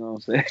 You know what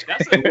I'm saying?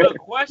 That's a good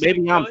question.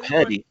 Maybe I'm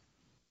petty.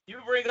 You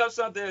bring up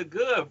something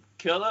good,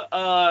 Killer.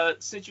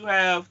 Since you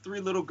have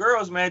 3 little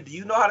girls, man, do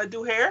you know how to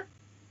do hair?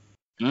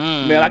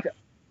 Man,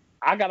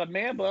 I got a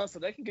man bun, so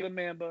they can get a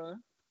man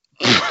bun.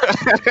 You know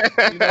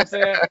what I'm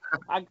saying?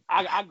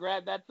 I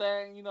grabbed that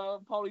thing, you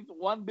know,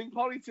 one big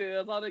ponytail.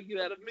 That's all they get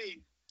out of me.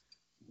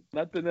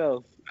 Nothing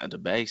else. The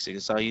basics.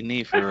 That's all you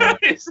need for real.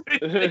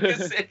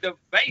 The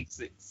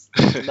basics.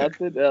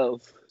 Nothing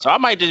else. So I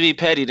might just be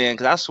petty then,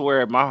 because I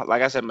swear,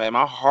 like I said, man,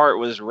 my heart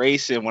was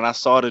racing when I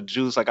saw the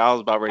juice. Like I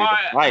was about ready to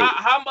fight.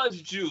 How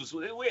much juice?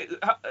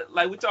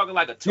 Like we talking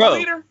like a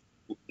 2-liter?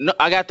 No,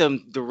 I got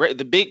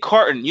the big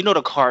carton. You know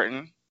the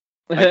carton.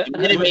 Like the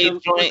Minute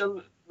Maid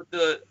joint.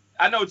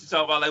 I know what you're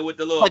talking about, like with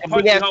the little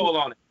punchy hole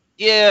on it.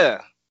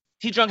 Yeah,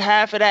 he drunk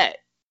half of that.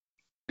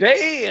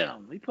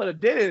 Damn, he put a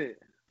dent in it.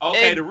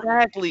 Okay,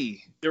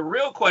 exactly. The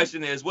real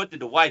question is, what did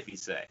the wifey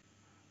say?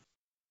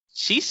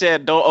 She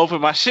said, "Don't open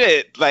my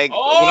shit." Like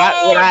when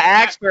I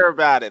asked her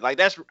about it, like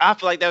I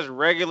feel like that's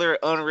regular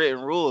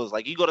unwritten rules.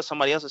 Like you go to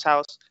somebody else's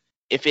house,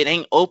 if it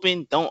ain't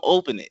open, don't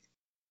open it.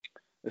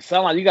 It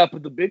sounds like you gotta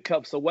put the big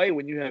cups away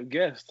when you have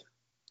guests.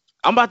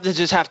 I'm about to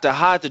just have to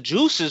hide the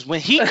juices when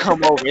he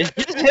come over.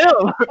 It's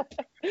him.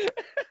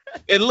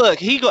 And look,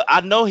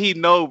 I know he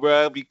know,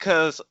 bro,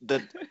 because I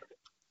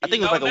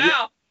think it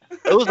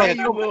was like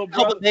a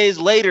couple days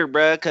later,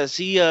 bro, because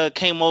he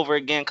came over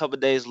again a couple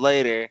days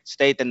later,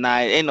 stayed the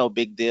night. Ain't no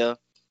big deal.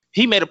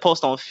 He made a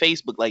post on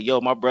Facebook like, "Yo,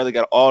 my brother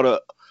got all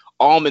the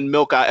almond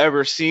milk I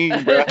ever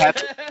seen, bro.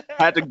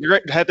 Had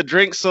to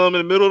drink some in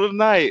the middle of the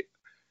night.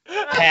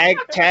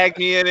 Tag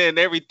me in it and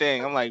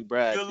everything." I'm like,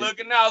 bro, you're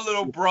looking out,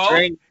 little bro.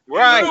 Drink some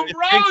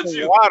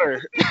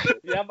water.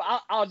 Yeah,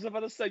 I was just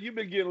about to say you've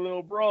been getting a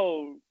little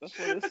bro. That's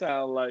what it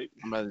sounds like.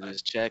 I'm about to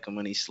just check him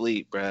when he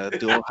sleep, bro.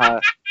 Do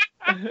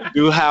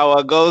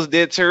how Ghost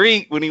did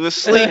Tariq when he was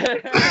asleep.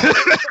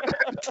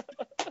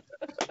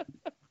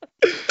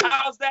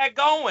 How's that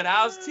going?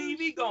 How's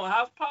TV going?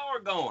 How's Power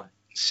going?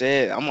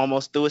 Shit, I'm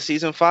almost through with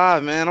season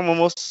 5, man. I'm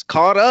almost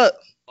caught up.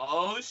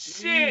 Oh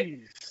shit.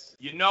 Jeez.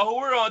 You know who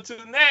we're on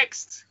to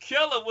next.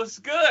 Killer, what's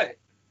good?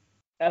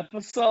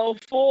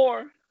 Episode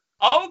 4.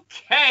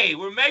 Okay,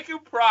 we're making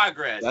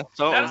progress. Not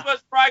as much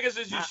progress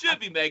as you should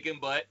be making,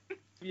 but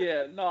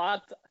yeah, no,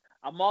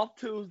 I'm off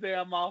Tuesday,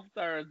 I'm off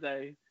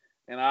Thursday,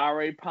 and I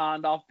already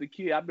pawned off the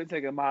kid. I've been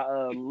taking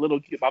my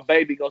little kid, my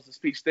baby goes to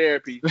speech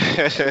therapy.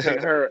 I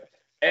take her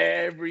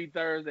every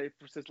Thursday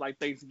since like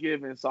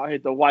Thanksgiving. So I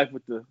hit the wife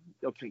with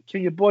okay,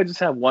 can your boy just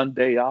have one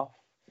day off?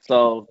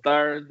 So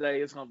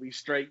Thursday it's gonna be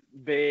straight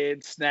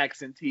bed,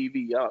 snacks, and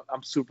TV.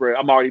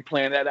 I'm already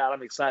planning that out.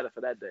 I'm excited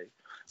for that day.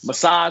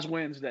 Massage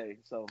Wednesday.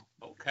 So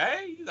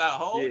okay, you got a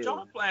whole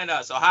joint planned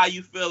out. So how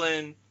you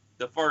feeling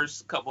the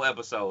first couple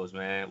episodes,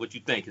 man? What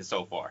you thinking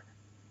so far?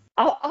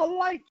 I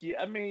like it.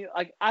 I mean,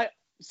 like I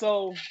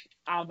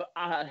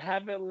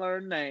haven't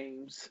learned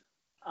names.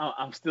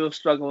 I'm still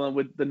struggling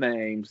with the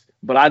names,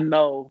 but I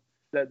know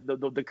that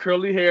the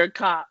curly haired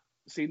cop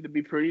seemed to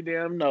be pretty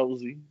damn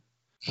nosy.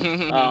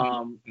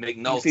 Make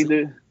notes.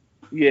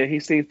 He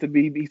seems to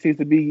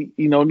be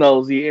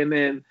nosy, and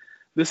then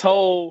this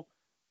whole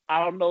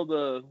I don't know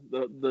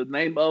the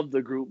name of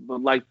the group, but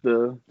like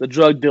the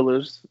drug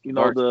dealers,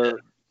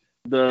 the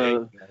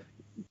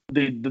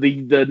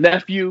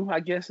nephew, I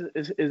guess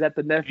is that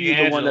the nephew,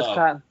 the one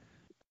that's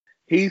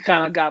he's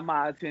kind of got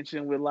my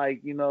attention with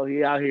like he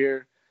out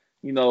here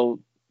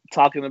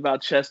talking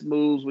about chess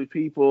moves with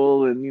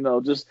people, and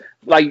just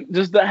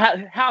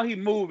how he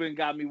moving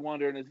got me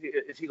wondering is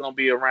he gonna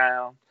be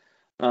around.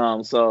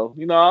 So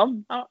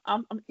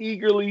I'm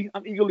eagerly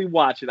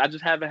watching. I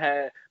just haven't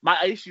had my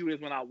issue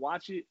is when I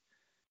watch it,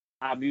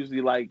 I'm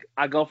usually like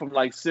I go from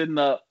like sitting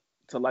up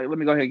to like let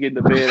me go ahead and get in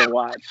the bed and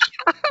watch,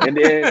 and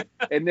then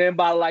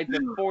by like the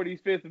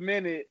 45th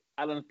minute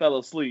I done fell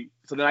asleep.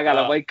 So then I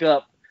gotta wake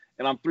up.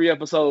 And I'm 3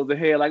 episodes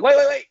ahead, like, wait.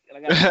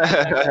 And I got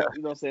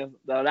you know what I'm saying?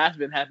 That's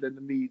been happening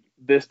to me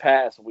this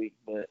past week,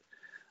 but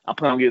I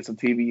plan on getting some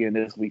TV in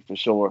this week for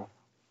sure.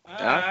 All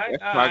right.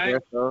 I'm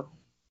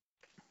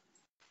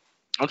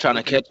trying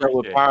to catch up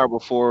with Power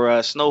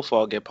before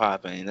Snowfall get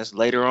popping. That's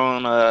later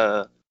on,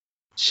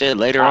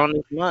 later on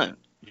this month.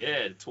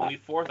 Yeah, the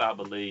 24th, I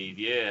believe.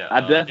 Yeah.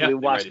 I definitely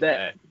watched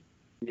that.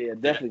 Yeah,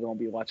 definitely gonna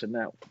be watching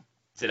that one.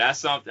 So that's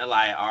something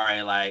like, all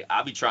right, like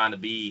I'll be trying to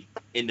be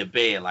in the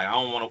bed. Like I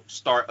don't want to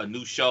start a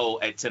new show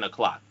at 10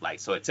 o'clock. Like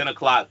so at 10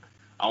 o'clock,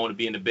 I want to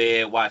be in the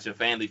bed watching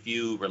Family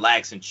Feud,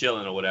 relaxing,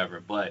 chilling or whatever.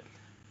 But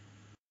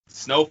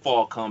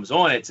Snowfall comes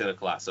on at 10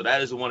 o'clock. So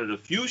that is one of the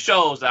few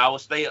shows that I will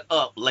stay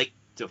up late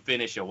to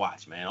finish and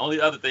watch, man.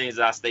 Only other things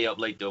that I stay up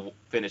late to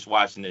finish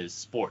watching is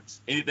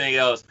sports. Anything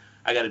else,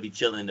 I got to be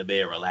chilling in the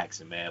bed,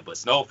 relaxing, man. But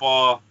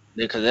Snowfall,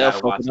 Because they'll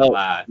fuck it up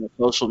on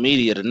social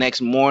media. The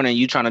next morning,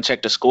 you trying to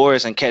check the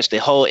scores and catch the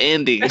whole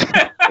ending.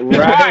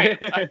 Right.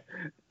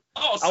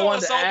 Oh,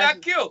 so-and-so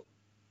got killed.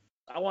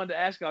 I wanted to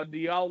ask y'all, do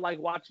y'all like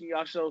watching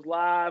y'all shows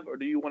live, or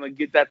do you want to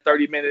get that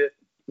 30-minute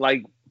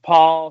like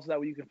pause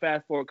that way you can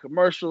fast forward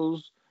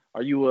commercials?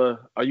 Are you a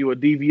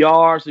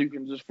DVR so you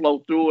can just flow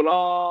through it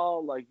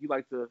all? Like you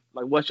like to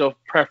what's your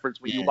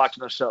preference when you're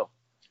watching a show?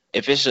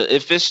 If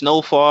it's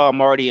Snowfall,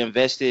 I'm already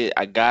invested.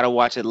 I gotta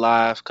watch it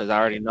live because I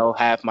already know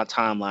half my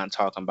timeline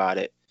talking about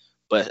it.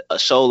 But a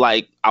show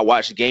like I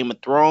watched Game of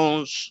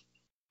Thrones,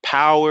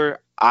 Power,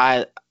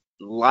 I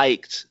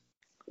liked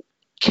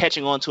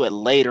catching on to it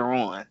later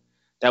on.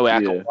 That way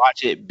I can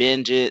watch it,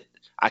 binge it.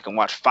 I can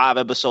watch 5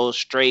 episodes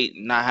straight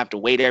and not have to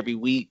wait every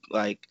week.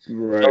 Like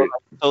shows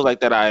like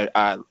that,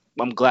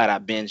 I'm glad I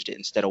binged it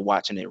instead of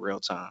watching it real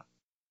time.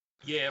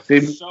 Yeah, for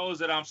shows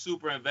that I'm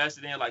super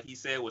invested in, like he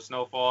said with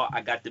Snowfall,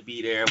 I got to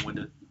be there when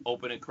the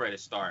opening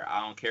credits start. I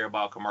don't care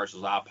about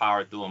commercials. I'll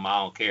power through them. I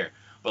don't care.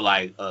 But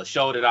like a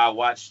show that I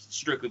watched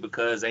strictly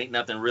because ain't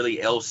nothing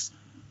really else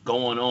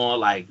going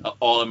on, like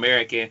All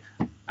American,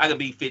 I could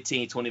be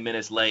 15, 20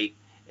 minutes late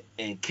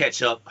and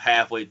catch up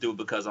halfway through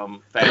because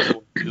I'm fast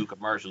forwarding through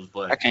commercials.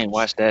 But I can't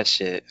watch that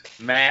shit.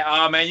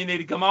 Man, you need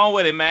to come on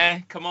with it,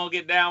 man. Come on,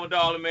 get down with the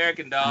All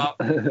American, dog.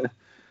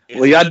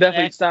 Well, y'all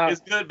definitely sound.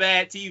 It's good,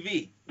 bad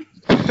TV.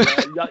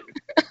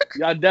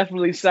 Y'all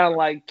definitely sound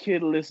like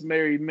kidless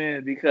married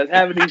men because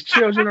having these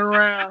children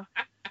around,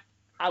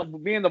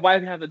 me and the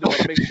wife have to do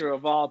a mixture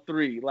of all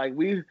three. Like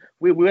we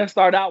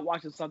start out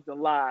watching something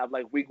live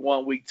like week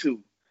 1, week 2,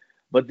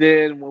 but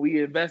then when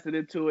we invested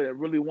into it and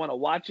really want to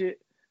watch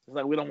it, it's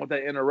like we don't want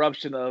that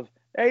interruption of,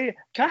 hey,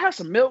 can I have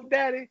some milk,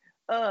 Daddy?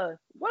 What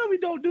are we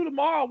gonna do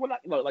tomorrow? We're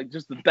not, like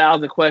just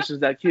 1,000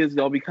 questions that kids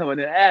gonna be coming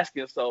in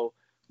asking. So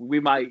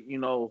we might,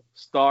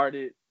 start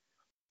it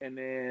and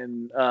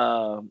then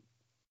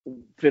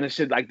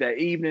finish it like that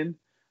evening.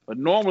 But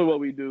normally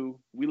what we do,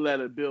 we let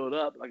it build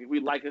up. Like if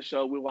we like a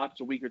show, we'll watch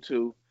a week or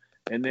two,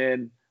 and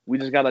then we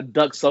just gotta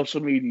duck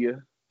social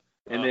media,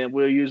 and then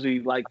we'll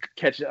usually like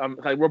catch it.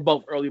 Like we're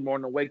both early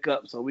morning to wake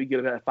up, so we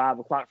get up at 5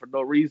 o'clock for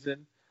no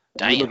reason.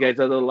 We look at each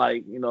other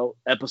like,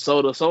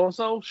 episode of so and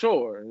so,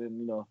 sure, and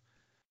then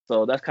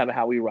so that's kind of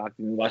how we rock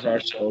and watch our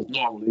shows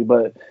normally.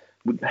 But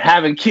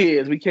having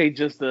kids, we can't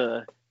just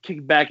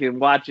kick back and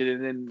watch it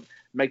and then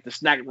make the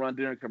snack run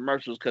during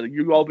commercials, because if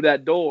you open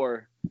that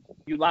door,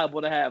 you're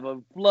liable to have a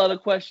flood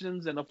of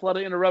questions and a flood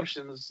of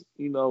interruptions,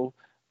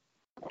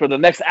 for the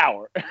next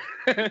hour.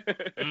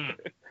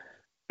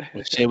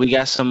 Shit, we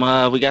got some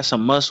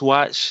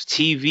must-watch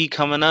TV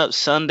coming up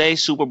Sunday.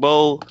 Super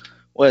Bowl.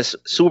 What's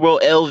Super Bowl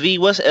LV?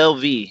 What's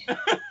LV?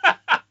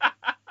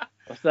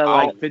 What's that,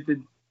 like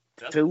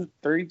 52,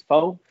 3,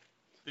 4?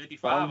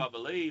 55, I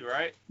believe,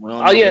 right?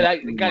 Oh yeah,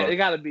 it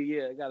gotta be.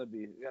 Yeah, it gotta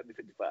be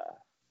 55.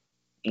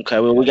 Okay,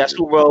 well we got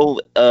Super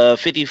Bowl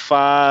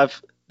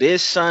 55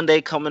 this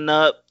Sunday coming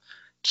up.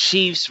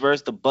 Chiefs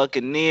versus the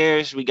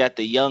Buccaneers. We got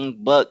the young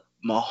buck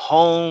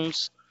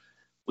Mahomes.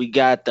 We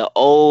got the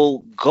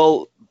old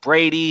GOAT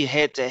Brady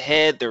head to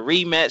head. The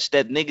rematch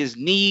that niggas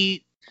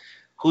need.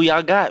 Who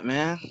y'all got,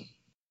 man?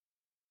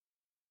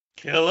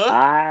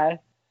 Killer.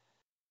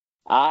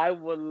 I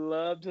would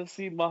love to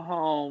see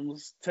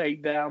Mahomes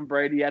take down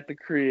Brady at the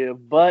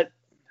crib, but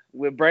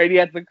with Brady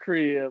at the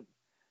crib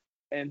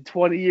and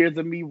 20 years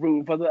of me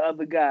rooting for the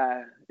other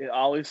guy, it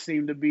always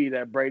seemed to be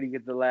that Brady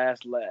gets the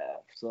last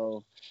laugh.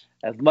 So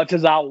as much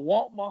as I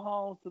want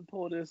Mahomes to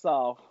pull this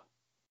off,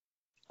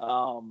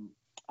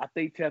 I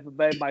think Tampa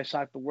Bay might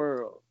shock the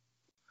world.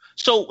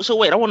 So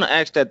wait, I want to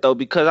ask that though,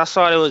 because I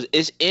saw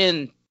it's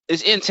in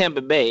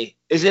Tampa Bay.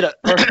 Is it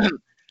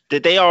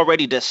did they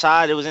already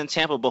decide it was in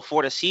Tampa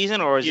before the season,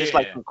 or is this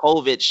like some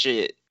COVID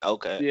shit?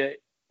 Okay.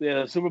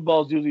 Yeah. Super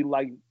Bowl's usually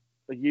like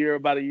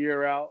about a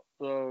year out.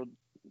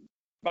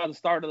 By the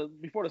start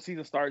before the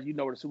season starts, you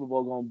know where the Super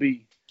Bowl gonna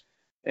be.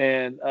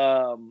 And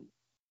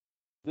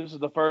this is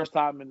the first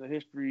time in the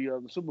history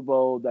of the Super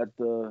Bowl that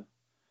the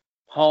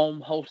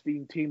home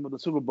hosting team of the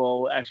Super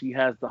Bowl actually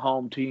has the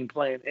home team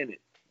playing in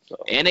it. So.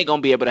 And they're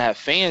gonna be able to have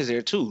fans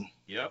there too.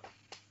 Yep.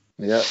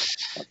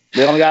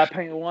 They only got to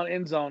paint one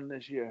end zone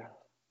this year.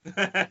 I'm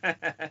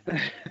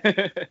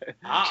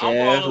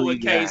rolling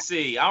with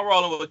KC. I'm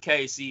rolling with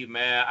KC,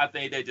 man. I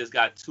think they just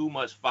got too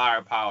much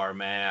firepower,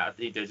 man. I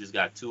think they just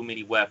got too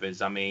many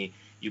weapons. I mean,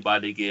 you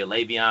about to get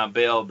Le'Veon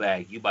Bell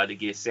back. You about to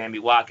get Sammy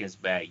Watkins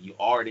back. You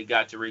already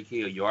got Tyreek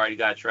Hill. You already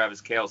got Travis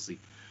Kelce.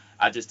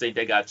 I just think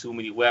they got too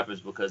many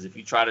weapons, because if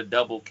you try to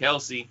double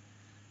Kelce,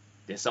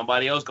 then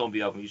somebody else going to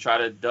be open. You try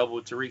to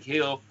double Tyreek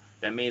Hill,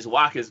 that means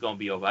Watkins is going to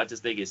be over. I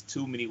just think it's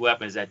too many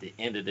weapons at the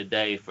end of the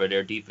day for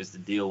their defense to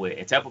deal with.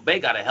 And Tampa Bay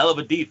got a hell of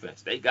a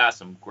defense. They got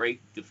some great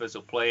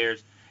defensive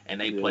players, and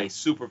they play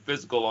super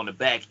physical on the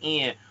back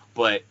end,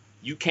 but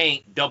you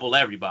can't double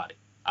everybody.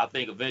 I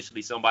think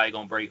eventually somebody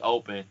going to break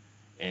open,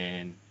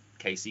 and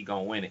KC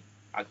going to win it.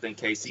 I think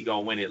KC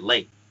going to win it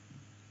late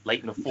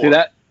in the fourth. See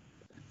that?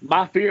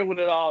 My fear with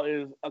it all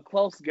is a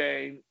close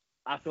game.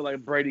 I feel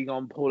like Brady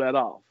going to pull that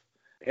off.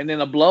 And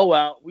then a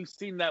blowout, we've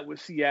seen that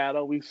with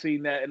Seattle. We've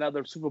seen that in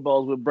other Super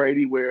Bowls with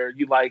Brady where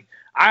you like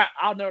 –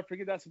 I'll never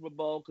forget that Super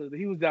Bowl because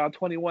he was down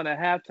 21 at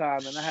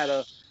halftime, and I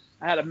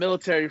had a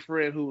military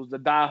friend who was a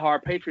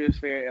diehard Patriots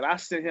fan, and I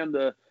sent him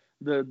the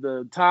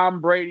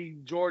Tom Brady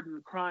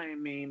Jordan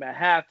crying meme at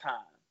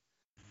halftime.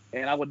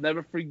 And I would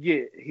never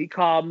forget. He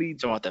called me.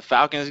 Talking about the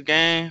Falcons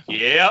game?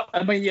 Yep.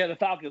 I mean, yeah, the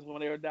Falcons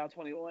when they were down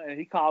 21. And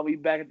he called me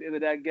back at the end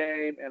of that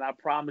game, and I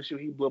promise you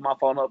he blew my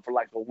phone up for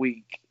like a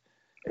week.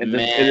 And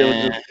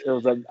it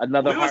was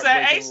another. We was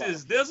at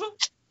Aces, Dizzle.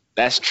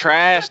 That's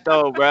trash,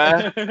 though,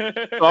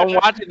 bruh. So I'm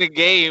watching the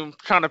game,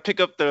 trying to pick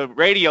up the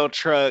radio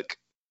truck.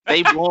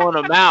 They blowing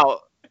them out.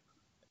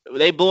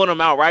 They blowing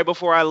them out right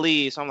before I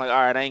leave. So I'm like, all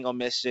right, I ain't going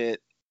to miss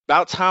shit.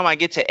 About time I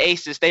get to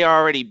Aces, they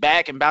are already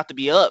back and about to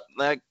be up.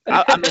 Like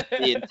I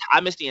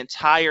missed the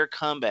entire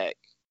comeback.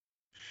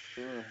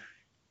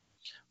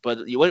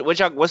 But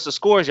what's the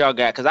scores y'all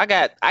got? Because I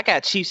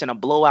got Chiefs in a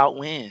blowout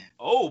win.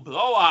 Oh,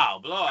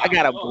 blowout! I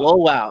got a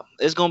blowout.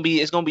 It's gonna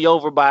be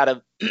over by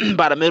the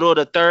by the middle of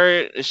the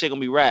third. This shit gonna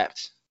be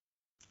wrapped.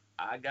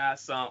 I got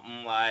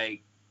something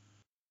like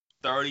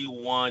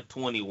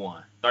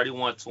 31-21.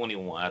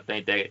 31-21. I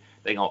think they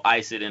gonna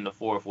ice it in the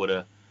fourth with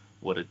a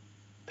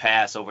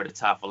pass over the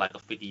top for like a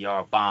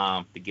 50-yard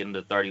bomb to get them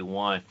to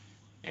 31,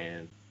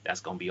 and that's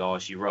gonna be all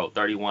she wrote.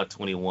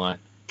 31-21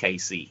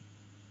 KC.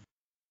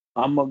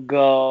 I'm gonna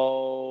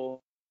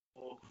go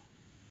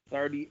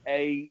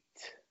 38.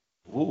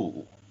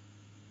 Ooh.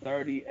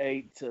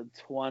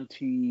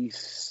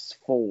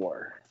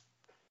 38-24.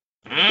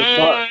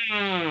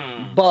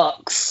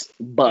 Bucks.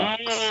 You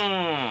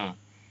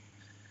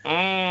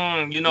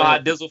know how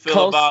Dizzle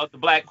feel about the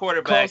black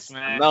quarterbacks,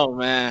 man. No,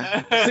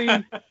 man.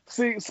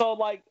 see. So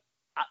like,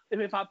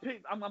 if I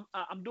pick, I'm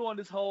doing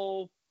this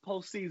whole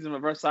postseason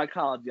reverse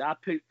psychology. I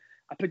picked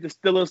the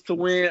Steelers to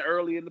win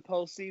early in the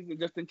postseason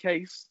just in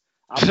case.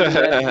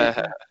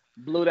 I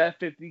blew that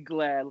 50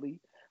 gladly.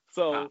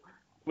 So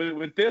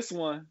with this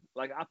one,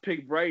 like I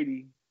picked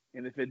Brady,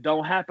 and if it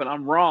don't happen,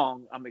 I'm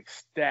wrong. I'm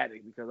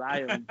ecstatic because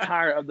I am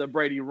tired of the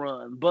Brady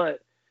run.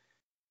 But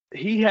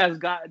he has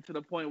gotten to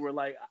the point where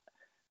like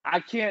I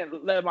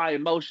can't let my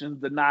emotions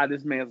deny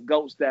this man's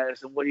GOAT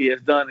status and what he has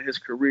done in his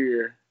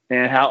career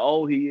and how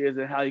old he is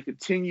and how he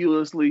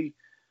continuously.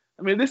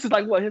 I mean, this is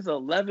like what his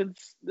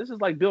 11th. This is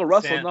like Bill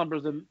Russell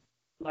numbers and.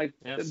 Like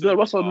Bill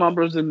Russell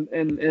numbers in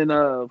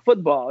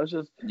football. It's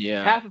just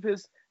half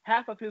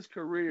of his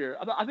career.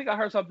 I think I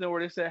heard something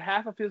where they said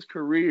half of his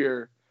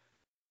career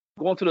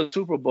going to the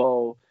Super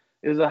Bowl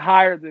is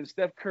higher than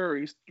Steph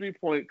Curry's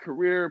 3-point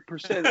career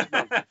percentage.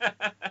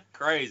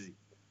 Crazy.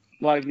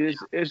 Like it's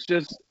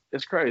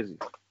crazy.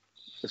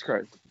 It's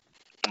crazy.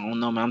 I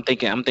don't know, man. I'm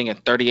thinking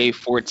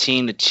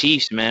 38-14 the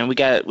Chiefs, man. We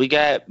got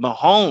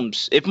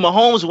Mahomes. If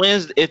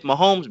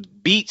Mahomes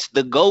beats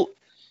the GOAT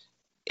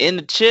in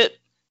the chip,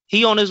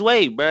 he on his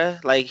way,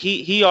 bruh. Like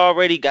he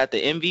already got the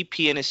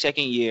MVP in his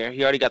second year.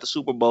 He already got the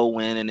Super Bowl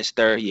win in his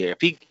third year.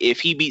 If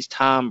he beats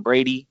Tom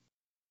Brady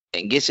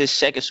and gets his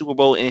second Super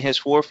Bowl in his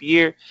fourth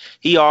year,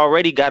 he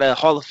already got a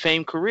Hall of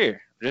Fame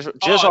career. Just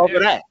off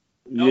of that.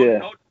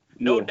 No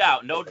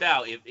doubt.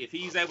 If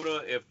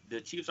the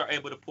Chiefs are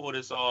able to pull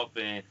this off,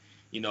 and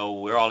you know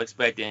we're all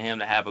expecting him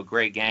to have a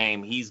great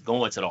game, he's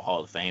going to the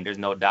Hall of Fame. There's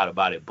no doubt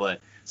about it.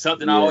 But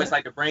something I always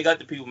like to bring up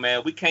to people,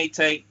 man, we can't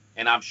take.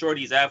 And I'm sure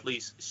these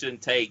athletes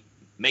shouldn't take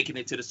making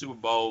it to the Super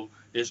Bowl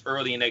this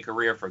early in their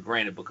career for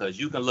granted, because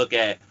you can look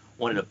at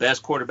one of the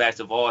best quarterbacks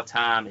of all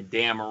time in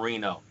Dan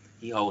Marino.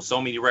 He holds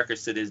so many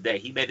records to this day.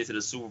 He made it to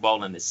the Super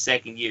Bowl in the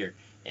second year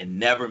and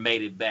never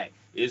made it back.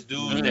 It's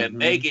dudes that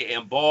make it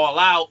and ball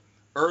out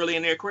early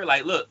in their career.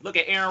 Like, look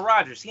at Aaron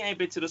Rodgers. He ain't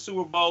been to the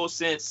Super Bowl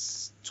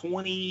since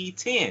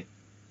 2010.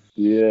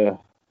 Yeah.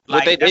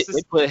 Like they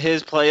put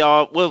his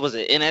playoff, what was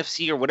it,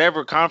 NFC or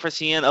whatever conference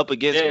he in up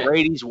against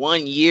Brady's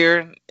 1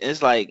 year.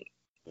 It's like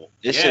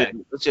this shit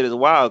is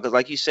wild because,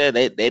 like you said,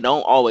 they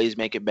don't always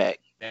make it back.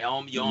 You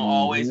don't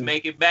always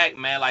make it back,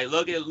 man. Like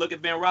look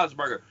at Ben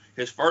Roethlisberger.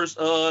 His first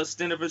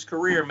stint of his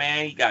career,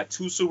 man, he got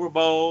 2 Super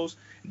Bowls,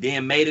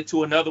 then made it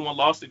to another one,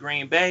 lost to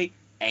Green Bay,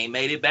 ain't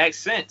made it back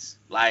since.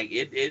 Like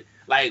it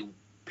like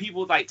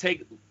people like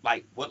take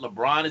like what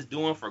LeBron is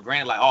doing for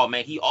granted. Like, oh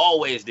man, he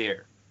always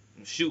there.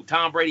 Shoot,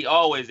 Tom Brady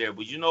always there,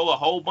 but you know a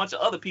whole bunch of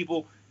other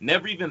people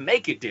never even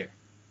make it there.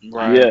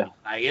 Right. Yeah.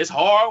 Like it's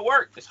hard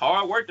work. It's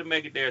hard work to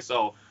make it there.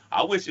 So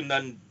I wish him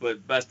nothing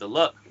but best of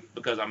luck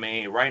because I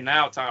mean right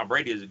now Tom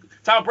Brady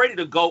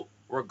the GOAT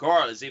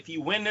regardless. If he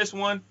win this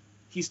one,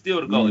 he's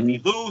still the GOAT. If he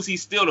lose,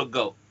 he's still the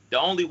GOAT. The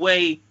only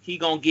way he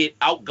gonna get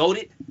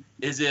out-GOATed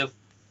is if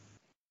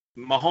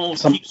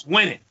Mahomes keeps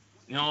winning.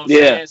 You know what I'm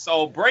Yeah. saying?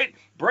 So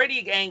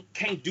Brady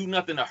can't do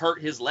nothing to hurt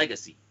his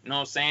legacy. You know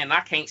what I'm saying? I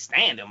can't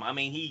stand him. I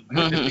mean, he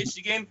went to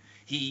Michigan.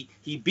 He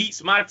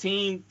beats my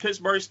team,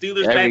 Pittsburgh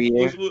Steelers,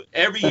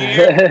 every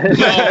year. You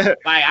know,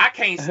 like I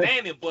can't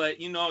stand it,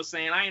 but you know what I'm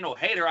saying? I ain't no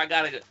hater. I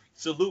gotta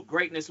salute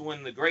greatness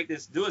when the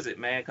greatness does it,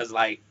 man. Cause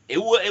like it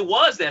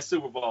was that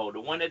Super Bowl,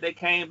 the one that they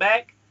came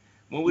back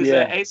when we was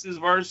at Aces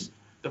versus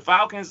the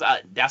Falcons.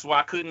 That's why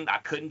I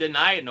couldn't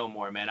deny it no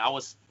more, man.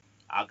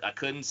 I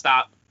couldn't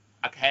stop.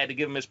 I had to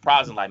give him his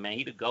props and like, man,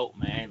 he the GOAT,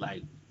 man.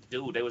 Like,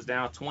 dude, they was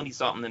down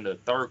 20-something in the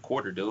third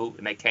quarter, dude,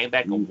 and they came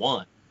back and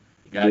won.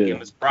 You gotta give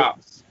him his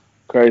props.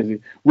 Crazy.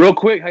 Real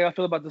quick, how y'all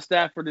feel about the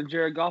Stafford and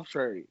Jared Goff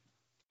trade?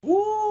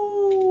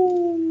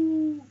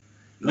 Woo!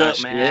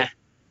 Look, man,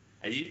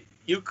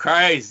 you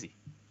crazy.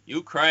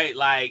 You crazy.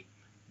 Like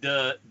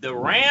the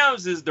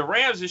Rams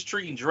is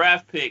treating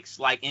draft picks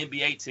like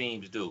NBA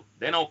teams do.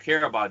 They don't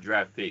care about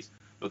draft picks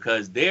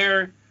because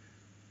they're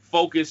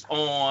focused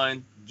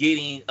on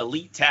getting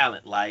elite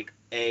talent like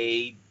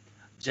a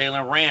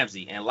Jalen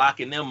Ramsey and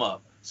locking them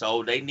up.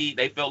 So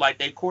they felt like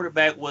their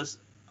quarterback was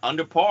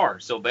under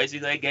par. So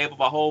basically they gave up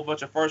a whole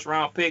bunch of first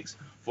round picks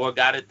for a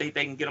guy that think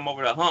they can get him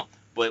over the hump.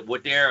 But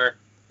what their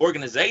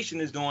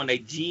organization is doing, they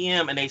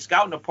GM and they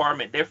scouting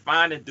department, they're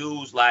finding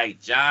dudes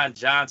like John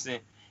Johnson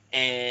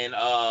and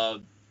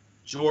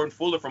Jordan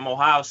Fuller from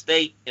Ohio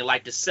State in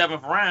like the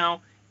 7th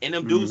round, and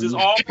them dudes is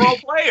all pro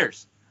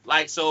players.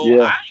 Like,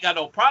 so I ain't got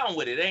no problem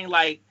with it. It ain't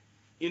like,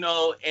 you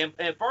know, and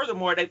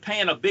furthermore, they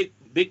paying a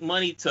big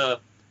money to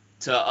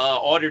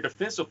all their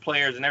defensive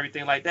players and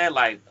everything like that.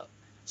 Like,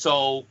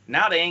 so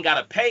now they ain't got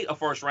to pay a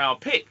first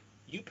round pick.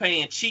 You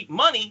paying cheap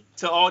money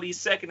to all these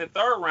second and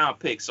third round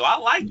picks. So I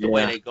like the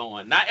way they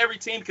going. Not every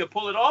team can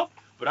pull it off,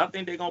 but I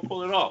think they're gonna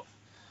pull it off.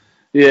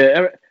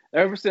 Yeah,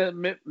 ever since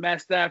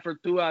Matt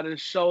Stafford threw out his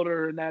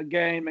shoulder in that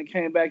game and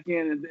came back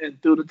in and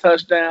threw the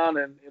touchdown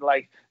and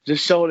like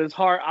just showed his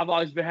heart, I've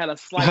always had a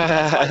slight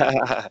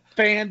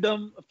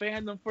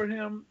fandom for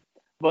him.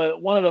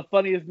 But one of the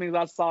funniest things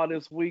I saw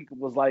this week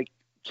was like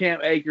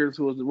Cam Akers,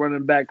 who was the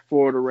running back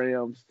for the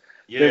Rams.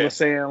 Yeah. They were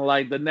saying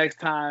like the next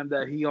time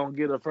that he gonna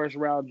get a first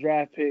round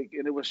draft pick,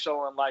 and it was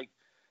showing like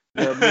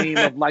the meme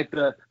of like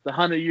the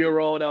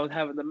 100-year-old that was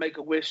having the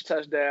Make-A-Wish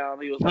touchdown.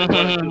 He was like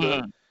running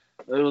through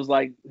it was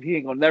like he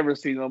ain't gonna never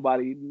see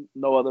nobody,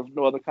 no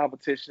other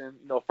competition,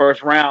 you know,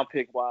 first round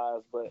pick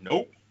wise. But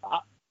nope.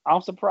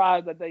 I'm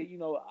surprised that they, you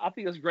know, I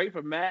think it's great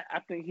for Matt. I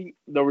think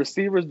the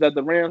receivers that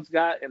the Rams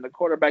got and the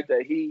quarterback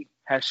that he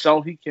has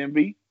shown he can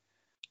be,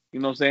 you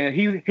know what I'm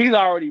saying? He's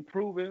already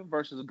proven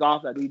versus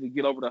Goff that he need to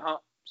get over the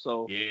hump.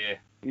 So yeah,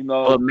 you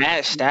know. But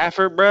Matt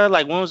Stafford, bro,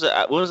 like when was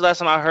the last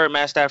time I heard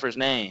Matt Stafford's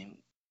name?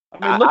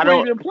 I mean, look where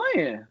he's been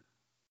playing.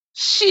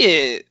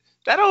 Shit,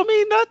 that don't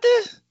mean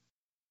nothing.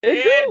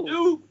 It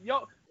do.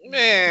 Yo,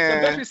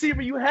 man, the best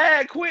receiver you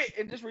had quit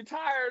and just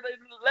retired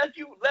and left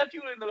you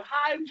in the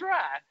high and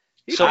dry.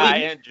 High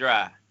and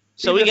dry.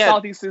 So he got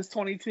salty since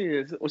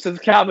 2010, since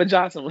Calvin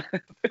Johnson.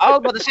 I was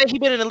about to say he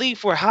been in the league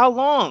for how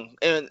long?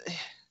 And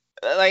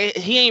like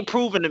he ain't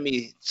proven to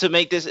me to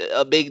make this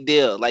a big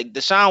deal. Like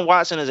Deshaun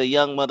Watson is a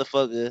young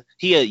motherfucker.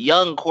 He a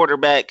young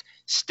quarterback,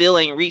 still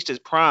ain't reached his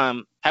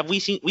prime. We've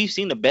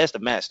seen the best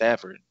of Matt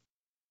Stafford.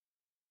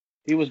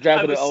 He was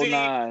drafted in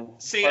 2009.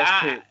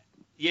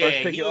 He was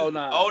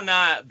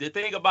 2009. The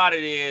thing about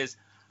it is,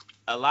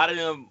 a lot of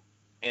them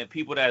and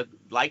people that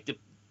like to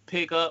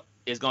pick up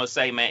is gonna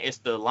say, man, it's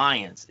the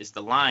Lions. It's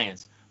the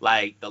Lions.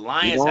 Like the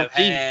Lions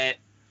had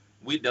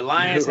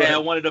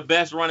one of the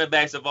best running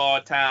backs of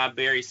all time,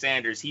 Barry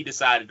Sanders. He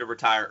decided to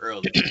retire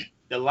early.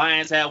 The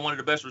Lions had one of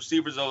the best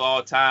receivers of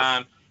all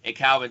time, and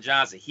Calvin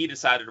Johnson. He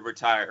decided to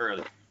retire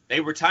early. They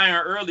retiring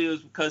early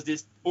because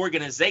this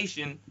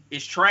organization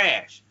is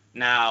trash.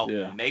 Now,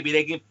 maybe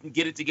they can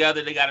get it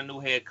together. They got a new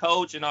head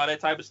coach and all that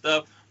type of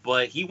stuff.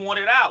 But he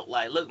wanted out.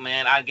 Like, look,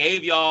 man, I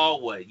gave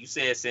y'all what you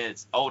said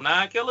since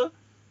 2009, Killer.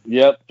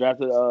 Yep,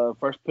 drafted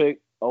first pick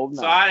 2009.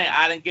 So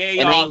I didn't gave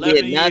y'all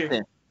 11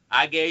 years.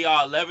 I gave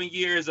y'all 11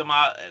 years of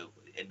my.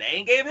 And they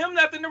ain't gave him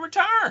nothing to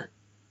return.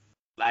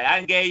 Like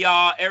I gave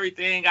y'all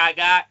everything I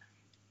got.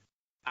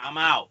 I'm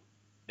out.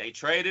 They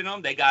traded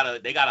him. They got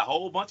a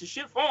whole bunch of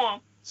shit for him.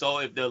 So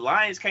if the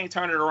Lions can't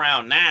turn it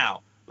around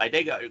now, like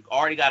they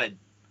already got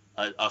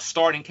a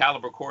starting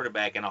caliber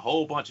quarterback and a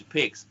whole bunch of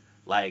picks.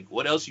 Like,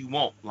 what else you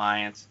want,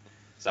 Lions?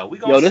 So we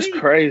gonna see. This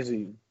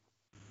crazy.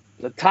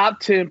 The top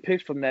 10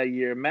 picks from that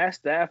year, Matt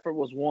Stafford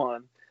was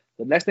one.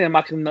 The next thing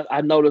I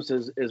noticed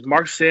is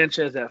Mark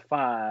Sanchez at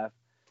 5,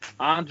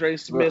 Andre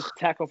Smith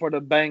tackle for the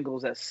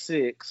Bengals at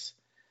 6,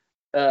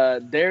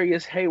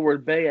 Darius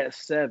Hayward-Bay at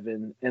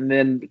 7, and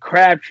then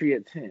Crabtree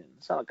at 10.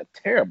 Sounds like a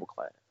terrible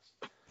class.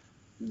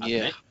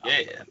 Yeah.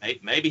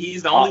 Maybe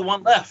he's the only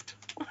one left.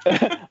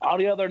 All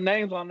the other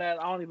names on that,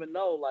 I don't even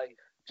know. Like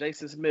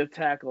Jason Smith,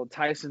 tackle,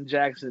 Tyson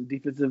Jackson,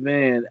 defensive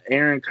end,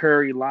 Aaron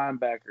Curry,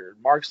 linebacker,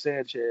 Mark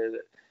Sanchez.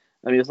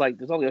 I mean, it's like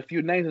there's only a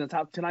few names in the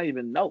top 10 I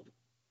even know.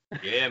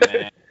 Yeah,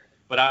 man.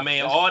 But I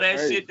mean, all that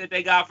shit that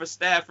they got for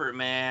Stafford,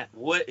 man,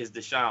 what is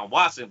Deshaun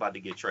Watson about to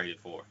get traded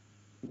for?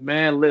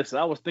 Man, listen,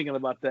 I was thinking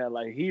about that.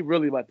 Like, he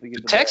really about to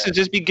get the Texans bag.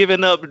 just be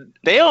giving up.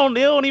 They don't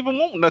even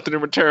want nothing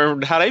in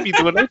return. How they be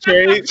doing their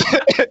trades?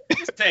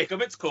 Just take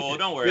them. It's cool.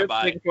 Don't worry Just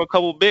about taking it. for a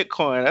couple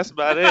Bitcoin. That's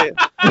about it.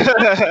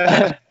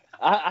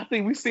 I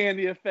think we're seeing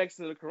the effects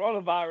of the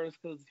coronavirus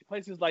because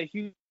places like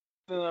Houston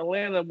and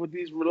Atlanta with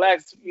these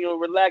relaxed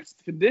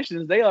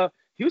conditions, they are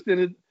Houston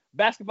is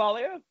basketball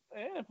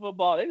and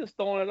football. They just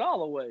throwing it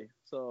all away.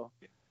 So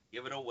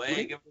Give it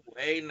away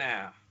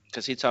now.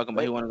 Because he talking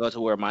about he want to go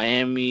to where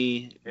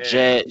Miami, Yeah.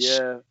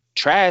 Jets,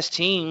 trash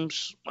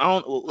teams. I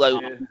don't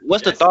like. Yeah.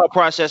 What's the thought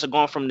process of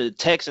going from the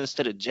Texans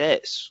to the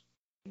Jets?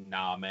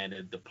 Nah,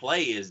 man. The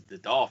play is the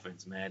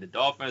Dolphins, man. The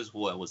Dolphins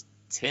was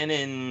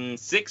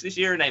 10-6 this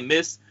year, and they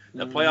missed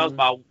the playoffs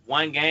by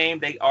one game.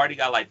 They already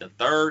got like the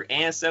 3rd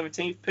and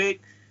 17th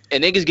pick.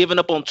 And niggas giving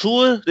up on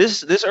Tua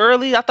this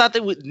early. I thought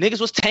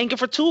niggas was tanking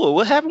for Tua.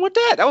 What happened with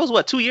that? That was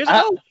what 2 years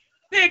ago.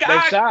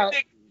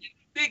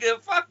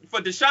 Nigga, fuck for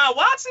Deshaun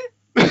Watson.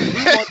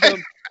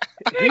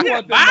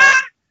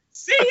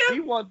 He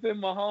want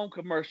them Mahomes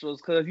commercials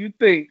because you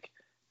think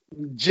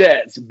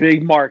Jets,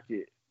 big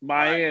market,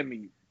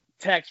 Miami,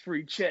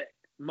 tax-free check,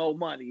 more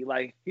money.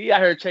 Like, he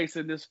out here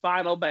chasing this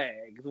final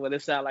bag is what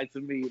it sounds like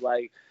to me.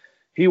 Like,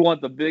 he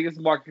want the biggest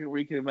market where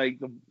he can make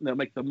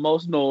the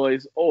most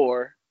noise,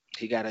 or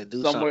he got to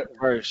do something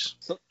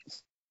first.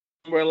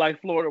 Somewhere like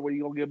Florida where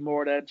you gonna get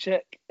more of that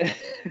check.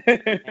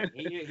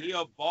 he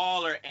a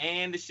baller,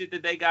 and the shit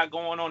that they got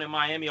going on in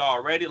Miami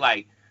already,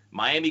 like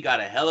Miami got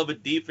a hell of a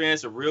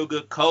defense, a real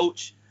good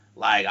coach.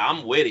 Like,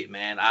 I'm with it,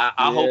 man. I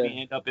hope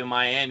he end up in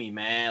Miami,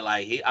 man.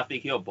 Like, I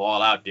think he'll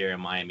ball out there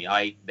in Miami.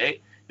 Like, they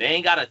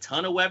ain't got a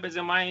ton of weapons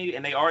in Miami,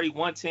 and they already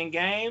won 10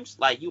 games.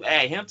 Like, you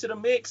add him to the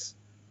mix.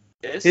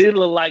 He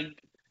look like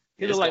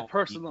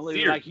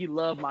personally like he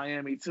loved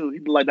Miami too. He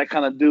like that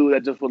kind of dude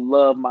that just would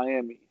love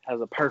Miami as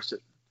a person.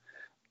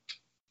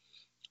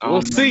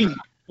 We'll see.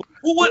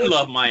 Who wouldn't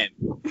love Miami?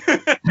 With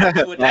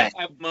that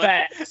type of money.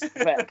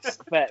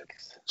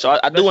 Facts. So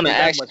I do want to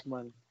ask, much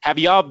money. Have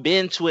y'all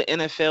been to an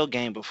NFL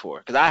game before?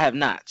 Because I have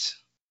not.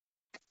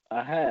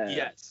 I have.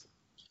 Yes.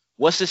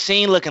 What's the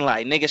scene looking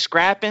like? Niggas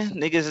scrapping?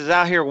 Niggas is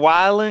out here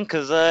wilding?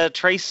 Because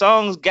Trey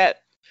Songz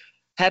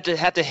had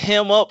to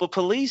hem up a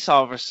police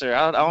officer.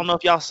 I don't know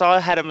if y'all saw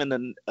it. Had him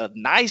in a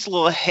nice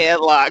little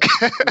headlock.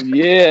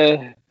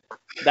 Yeah.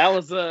 That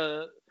was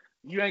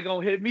you ain't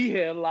gonna hit me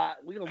headlock.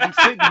 We gonna be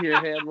sitting here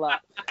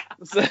headlock.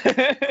 So,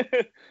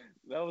 that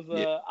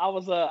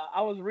was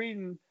I was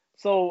reading.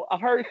 So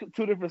I've heard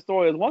 2 different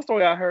stories. One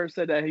story I heard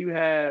said that he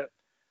had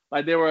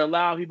like they were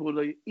allowing people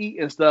to eat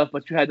and stuff,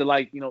 but you had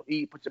to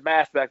eat, put your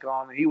mask back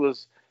on. And he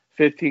was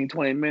 15,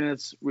 20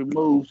 minutes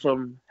removed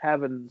from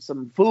having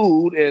some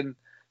food, and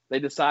they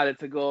decided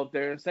to go up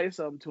there and say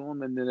something to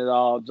him, and then it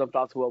all jumped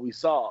out to what we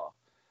saw.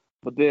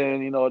 But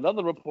then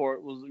another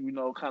report was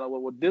kind of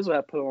what Dizzle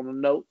had put on the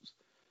notes.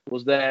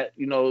 Was that,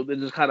 they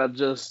just kind of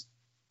just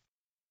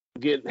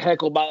get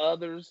heckled by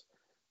others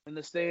in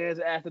the stands,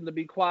 asked them to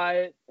be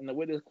quiet, and the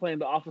witness claimed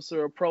the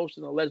officer approached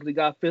and allegedly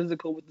got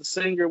physical with the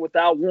singer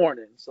without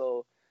warning.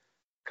 So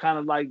kind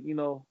of like,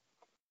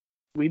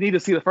 we need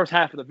to see the first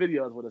half of the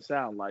video is what it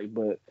sounds like.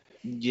 But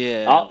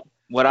yeah,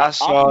 what I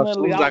saw, as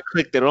soon as I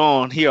clicked it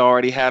on, he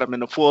already had him in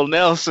the full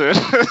Nelson.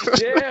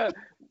 Yeah.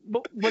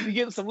 But you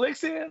get some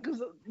licks in?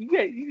 Because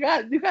you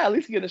got at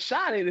least get a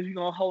shot in if you're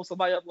going to hold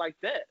somebody up like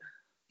that.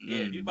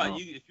 Yeah, if you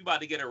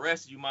about to get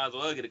arrested, you might as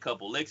well get a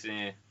couple licks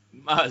in.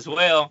 You might as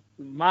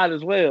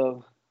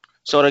well.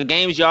 So the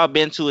games y'all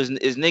been to is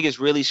niggas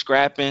really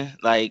scrapping?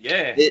 Like,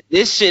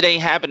 this shit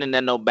ain't happening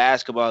at no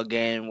basketball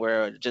game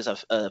where just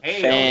a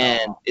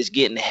fan is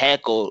getting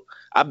heckled.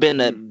 I've been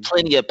to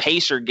plenty of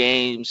Pacer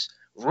games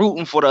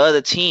rooting for the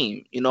other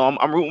team.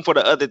 I'm rooting for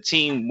the other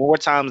team more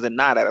times than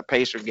not at a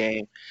Pacer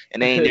game,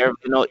 and they ain't never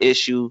been no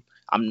issue.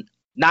 I'm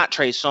not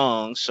Trey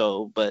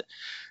Songz, but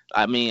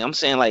I mean, I'm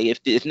saying, like,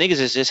 if niggas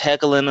is just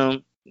heckling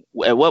them,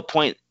 at what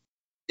point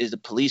is the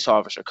police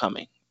officer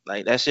coming?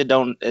 Like, that shit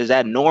is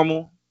that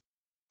normal?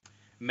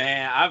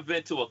 Man, I've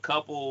been to a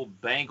couple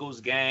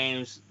Bengals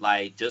games,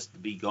 like, just to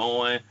be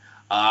going.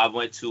 I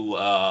went to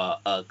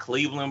a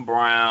Cleveland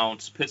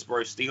Browns,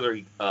 Pittsburgh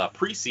Steelers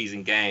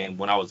preseason game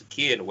when I was a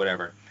kid or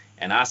whatever,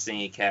 and I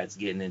seen cats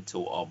getting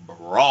into a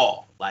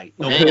brawl, like,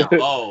 no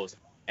balls.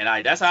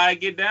 And that's how I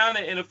get down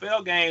to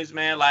NFL games,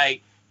 man.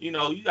 Like, you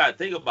got to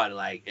think about it.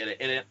 Like,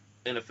 in an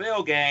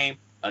NFL game,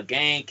 a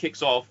game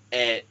kicks off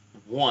at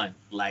 1.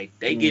 Like,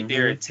 they get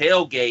there and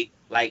tailgate,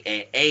 like,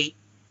 at 8,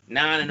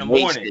 9 in the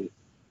morning.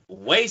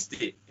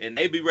 Wasted. And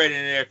they be ready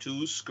in there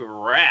to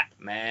scrap,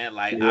 man.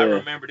 Like, I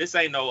remember, this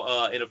ain't no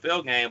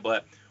NFL game,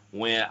 but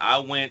when I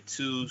went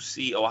to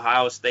see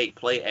Ohio State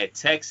play at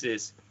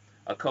Texas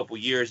a couple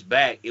years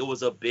back, it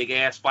was a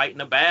big-ass fight in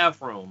the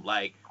bathroom.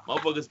 Like,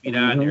 motherfuckers be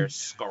down there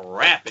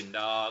scrapping,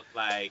 dog.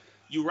 Like,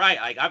 you're right.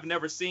 Like, I've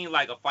never seen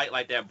like a fight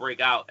like that break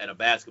out at a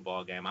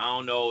basketball game. I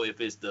don't know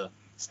if it's the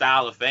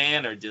style of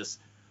fan or just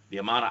the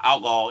amount of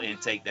alcohol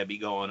intake that be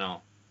going on.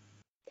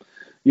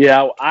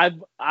 Yeah,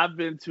 I've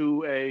been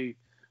to a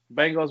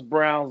Bengals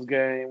Browns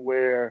game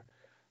where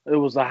It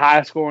was a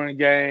high scoring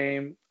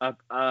game.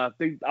 I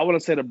think I want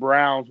to say the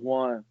Browns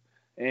won,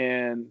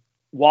 and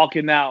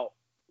walking out,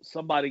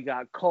 somebody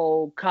got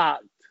cold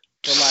cocked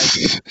for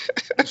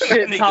like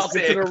shit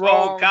talking to the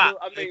wrong.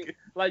 I mean,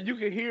 like you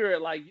can hear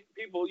it, like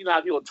people, you know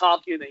how people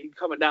talking and you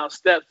coming down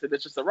steps and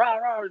it's just a rah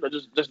rah,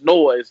 just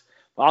noise.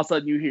 All of a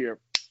sudden you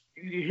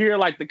hear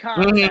like the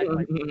contact,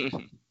 like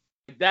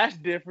that's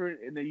different,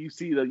 and then you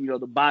see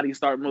the body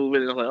start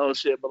moving and it's like, oh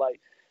shit, but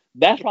like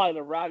that's probably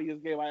the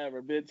rowdiest game I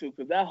ever been to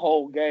because that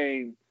whole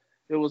game,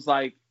 it was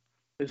like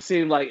it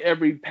seemed like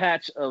every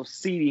patch of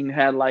seating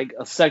had like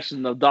a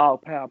section of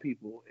dog pound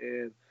people,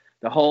 and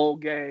the whole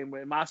game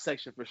in my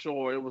section for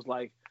sure, it was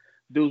like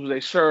dudes with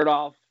their shirt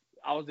off.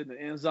 I was in the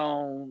end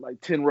zone,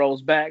 like 10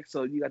 rows back.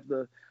 So you got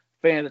the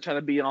fans that trying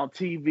to be on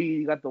TV.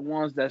 You got the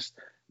ones that's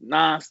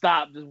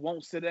nonstop, just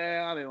won't sit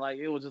down, and like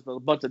it was just a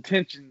bunch of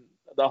tension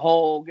the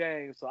whole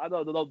game. So I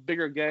know those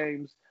bigger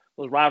games,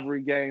 those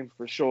rivalry games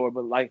for sure.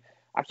 But like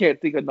I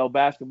can't think of no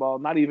basketball.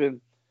 Not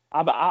even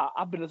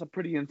I've been in some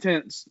pretty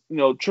intense,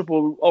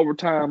 triple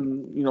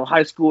overtime,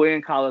 high school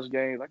and college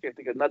games. I can't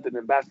think of nothing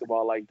in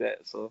basketball like that.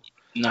 So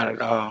not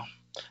at all.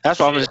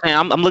 That's what I'm just saying.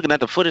 I'm looking at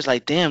the footage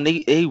like, damn,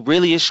 they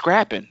really is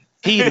scrapping.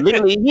 He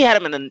literally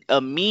had him in a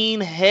mean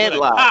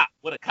headlock.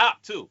 With a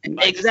cop too.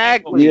 Like,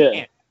 exactly.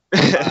 Yeah.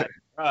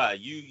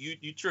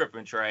 You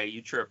tripping, Trey?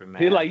 You tripping,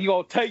 man? He like, you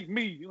gonna take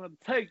me? You gonna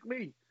take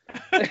me?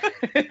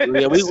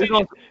 Yeah,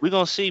 we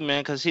gonna see,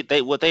 man, because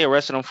they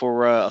arrested him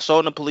for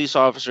assaulting a police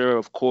officer,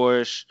 of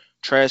course,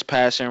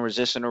 trespassing,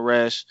 resisting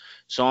arrest.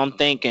 So I'm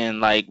thinking,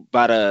 like,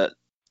 by the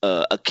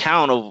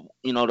account of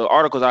the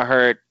articles I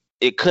heard,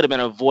 it could have been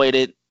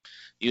avoided.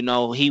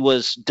 He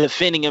was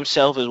defending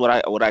himself, is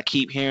what I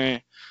keep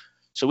hearing.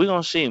 So we're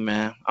gonna see,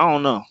 man. I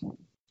don't know.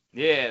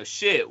 Yeah,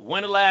 shit.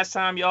 When the last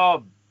time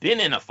y'all been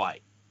in a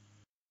fight?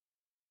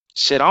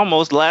 Shit,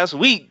 almost last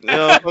week.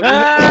 Yeah.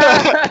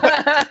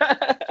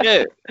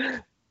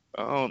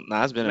 Oh,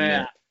 no, it's been a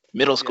minute.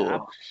 Middle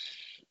school.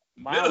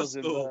 Mine was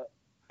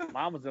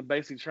in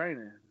basic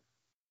training.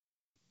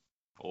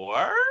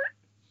 Word?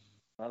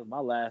 That was my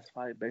last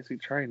fight,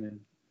 basic training.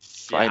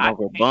 Fighting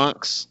over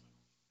bunks.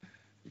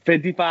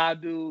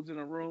 55 dudes in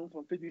a room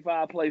from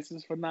 55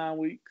 places for 9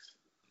 weeks.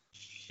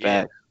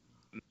 Yeah.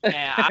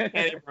 Man, I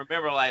can't even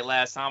remember like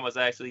last time I was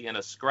actually in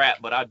a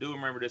scrap, but I do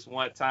remember this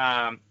one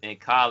time in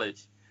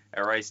college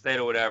at Wright State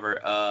or whatever.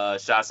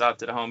 Shouts out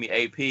to the homie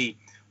AP.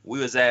 We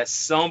was at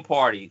some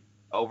party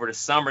over the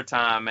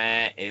summertime,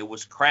 man. It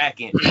was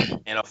cracking,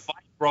 and a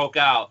fight broke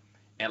out.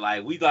 And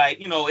like we like,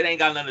 it ain't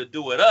got nothing to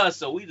do with us,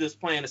 so we just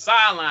playing the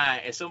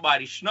sideline, and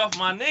somebody snuffed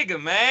my nigga,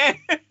 man.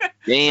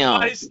 Damn.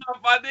 Somebody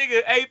snuffed my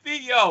nigga,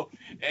 AP, yo.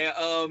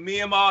 And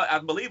me and I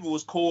believe it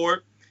was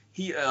Cord.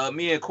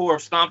 Me and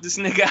Cord stomped this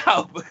nigga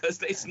out because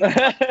they snuffed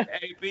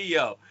AP,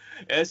 yo.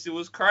 That shit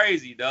was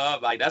crazy,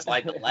 dog. Like that's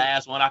like the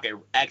last one I can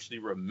actually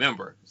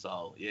remember.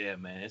 So yeah,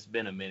 man, it's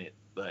been a minute,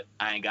 but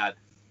I ain't got.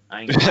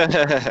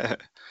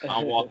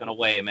 I'm walking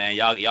away, man.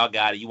 Y'all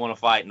got it. You want to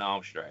fight? No,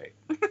 I'm straight.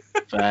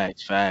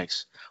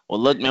 Facts. Well,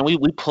 look, man, we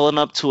pulling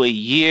up to a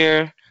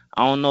year.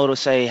 I don't know to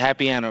say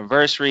happy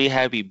anniversary,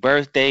 happy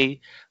birthday,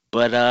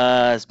 but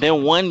it's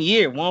been 1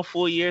 year, 1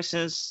 full year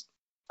since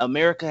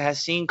America has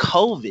seen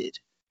COVID.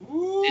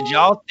 Ooh. Did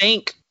y'all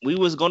think we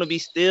was gonna be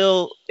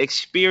still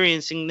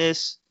experiencing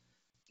this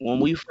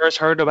when we first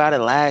heard about it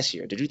last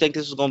year? Did you think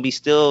this was gonna be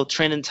still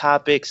trending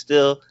topic,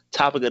 still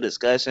topic of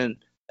discussion,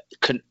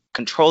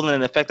 controlling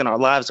and affecting our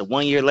lives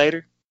 1 year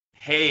later?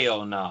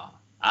 Hell no.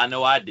 I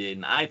know I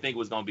didn't. I didn't think it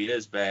was gonna be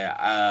this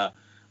bad.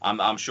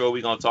 I'm sure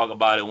we're gonna talk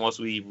about it once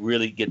we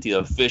really get the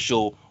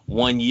official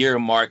 1 year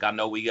mark. I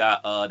know we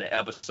got the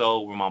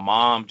episode where my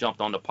mom jumped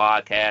on the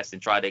podcast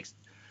and tried to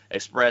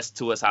express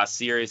to us how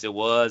serious it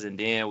was, and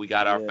then we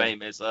got our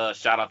famous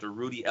shout out to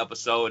Rudy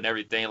episode and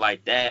everything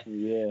like that.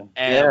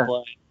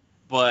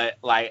 But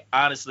like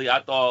honestly,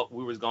 I thought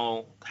we was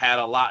gonna have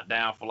a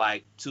lockdown for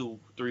like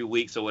 2-3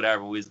 weeks or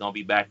whatever. We was gonna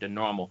be back to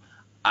normal.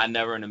 I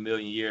never in a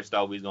million years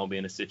thought we was gonna be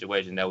in the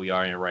situation that we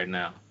are in right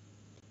now.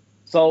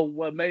 So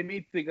what made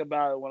me think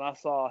about it when I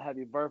saw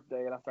Happy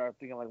Birthday, and I started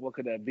thinking like, what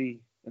could that be?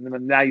 And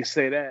then now you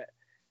say that,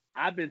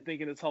 I've been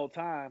thinking this whole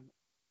time,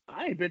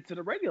 I ain't been to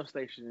the radio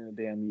station in a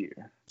damn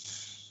year.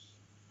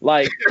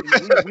 Like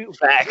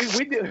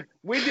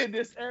we did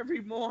this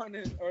every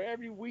morning or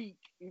every week,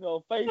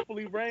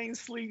 faithfully, rain,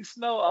 sleet,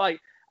 snow. Like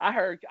I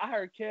heard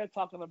Kev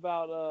talking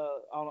about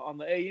on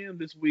the AM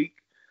this week,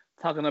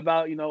 talking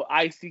about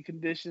icy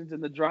conditions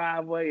in the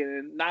driveway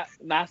and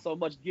not so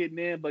much getting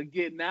in but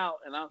getting out.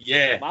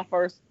 And my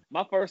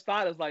first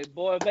thought is like,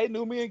 boy, if they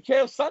knew me and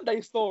Kev's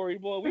Sunday story,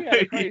 boy, we had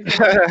a crazy.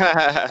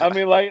 I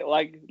mean,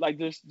 like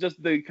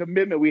just the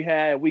commitment we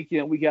had week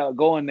in week out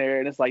going there,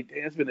 and it's like,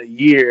 damn, it's been a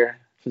year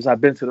since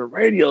I've been to the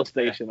radio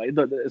station. Like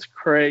it's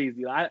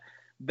crazy.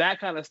 That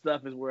kind of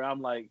stuff is where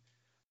I'm like,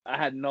 I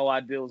had no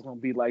idea it was gonna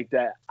be like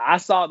that. I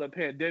saw the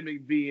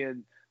pandemic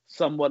being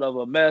somewhat of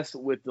a mess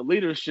with the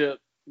leadership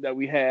that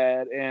we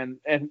had and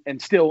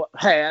still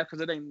have,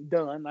 because it ain't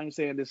done. I ain't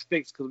saying it's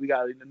fixed because we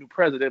got a new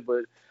president,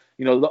 but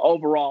the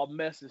overall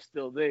mess is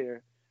still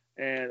there.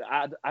 And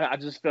I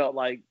just felt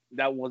like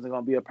that wasn't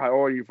going to be a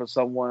priority for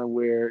someone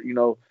where,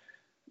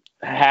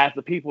 half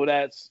the people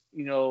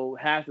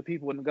half the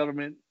people in the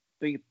government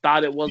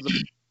thought it was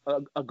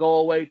a go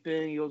away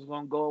thing. It was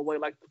going to go away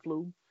like the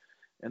flu.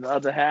 And the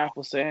other half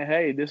was saying,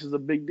 hey, this is a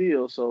big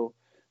deal. So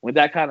when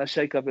that kind of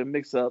shake up and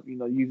mix up, it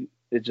ain't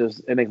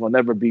going to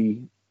never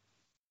be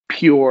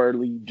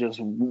purely just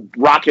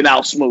rocking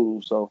out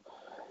smooth. So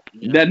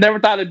that never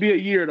thought it'd be a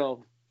year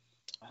though.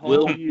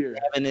 We'll be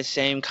having the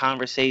same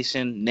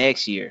conversation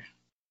next year.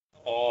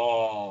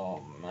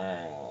 Oh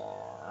man,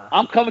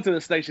 I'm coming to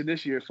the station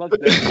this year. Fuck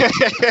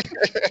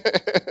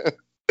that.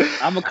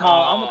 I'm gonna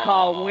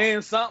call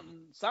win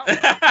something.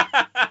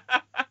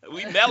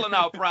 We mailing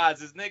out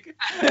prizes, nigga.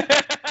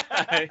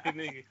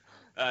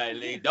 All right,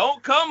 nigga.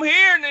 Don't come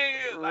here,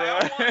 nigga.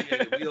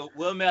 Like,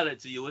 we'll mail it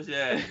to you. What's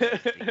that?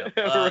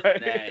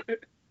 That.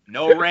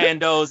 No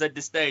randos at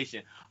the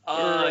station.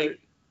 Right.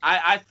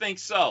 I think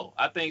so.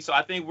 I think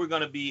we're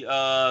gonna be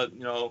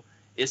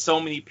it's so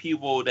many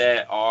people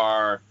that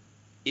are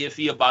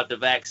iffy about the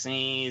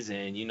vaccines,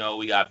 and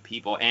we got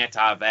people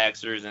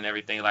anti-vaxxers and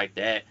everything like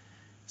that.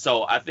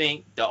 So I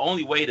think the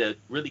only way to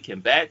really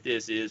combat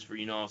this is for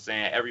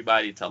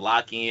everybody to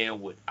lock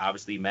in with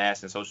obviously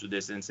masks and social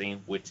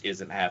distancing, which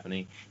isn't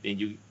happening.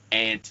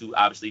 And to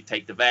obviously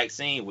take the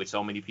vaccine, which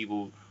so many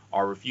people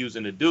are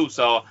refusing to do.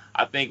 So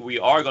I think we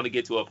are going to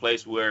get to a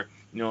place where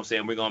we're going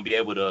to be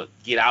able to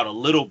get out a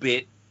little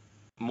bit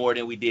more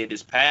than we did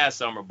this past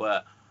summer.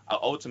 But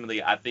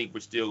ultimately, I think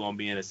we're still going to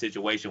be in a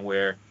situation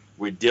where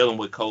we're dealing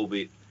with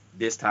COVID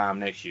this time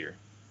next year.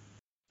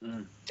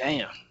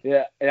 Damn.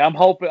 Yeah, I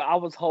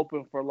was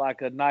hoping for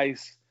like a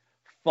nice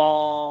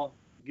fall,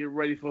 get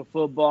ready for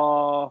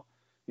football.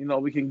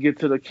 We can get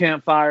to the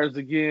campfires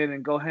again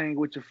and go hang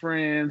with your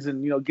friends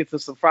and, get to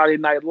some Friday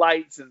night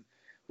lights.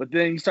 But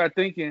then you start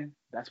thinking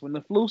that's when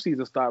the flu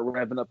season start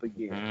revving up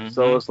again. Mm-hmm.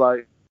 So it's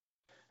like,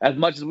 as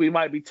much as we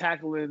might be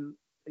tackling,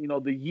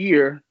 the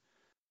year,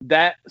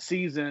 that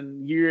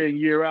season, year in,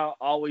 year out,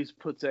 always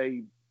puts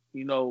a,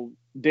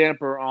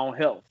 damper on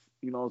health.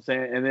 You know what I'm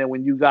saying? And then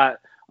when you got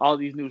all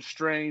these new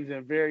strains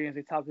and variants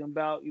they're talking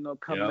about,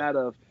 coming out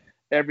of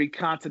every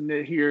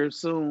continent here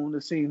soon,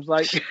 it seems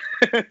like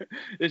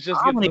it's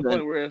just getting to the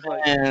point where it's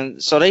like.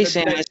 And so they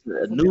saying it's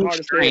a new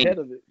strain. Ahead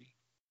of it.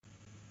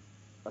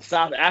 A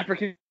South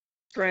African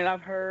strain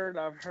I've heard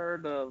of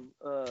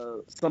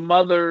some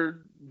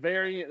other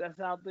variant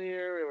that's out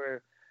there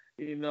where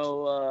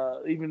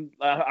even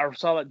I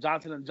saw that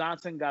Johnson &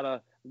 Johnson got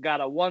a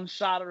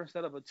one-shotter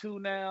instead of a two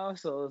now,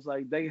 so it's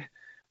like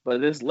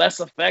but it's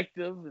less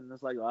effective, and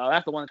it's like, oh,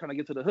 that's the one trying to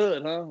get to the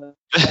hood, huh?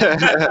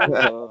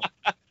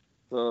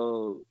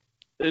 So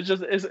it's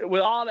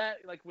with all that,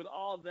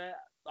 all the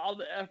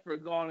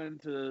effort gone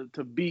into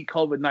to beat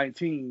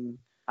COVID-19,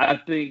 I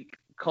think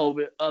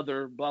COVID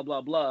other blah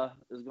blah blah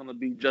is going to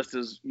be just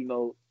as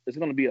it's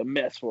going to be a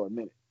mess for a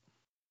minute.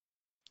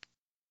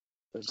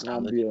 It's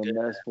going to be a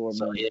mess for a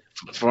minute.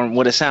 Yeah, from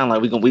what it sounds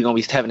like, we're gonna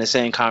be having the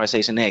same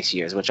conversation next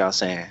year. Is what y'all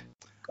saying?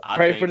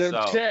 Pray for them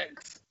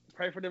checks.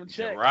 Pray for them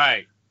checks.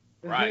 Right.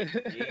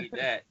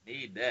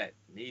 Need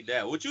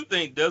that. What you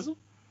think, Dizzle?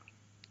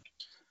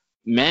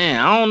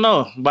 Man, I don't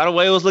know. By the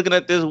way, I was looking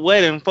at this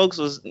wedding. Folks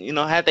was,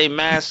 had their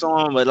masks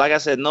on, but like I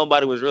said,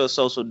 nobody was real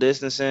social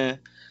distancing.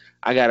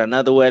 I got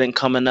another wedding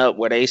coming up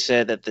where they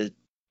said that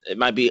it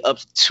might be up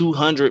to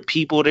 200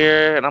 people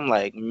there, and I'm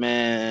like,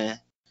 man,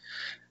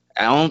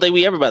 I don't think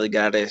everybody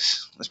got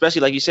this.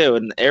 Especially like you said,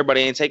 when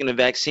everybody ain't taking the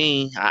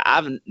vaccine.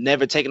 I've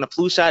never taken a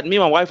flu shot. Me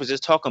and my wife was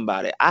just talking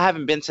about it. I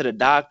haven't been to the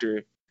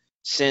doctor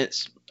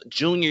since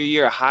junior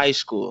year of high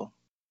school,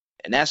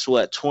 and that's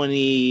what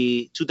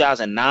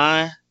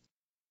 2009.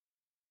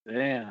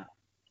 Damn.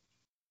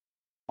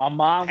 My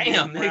mom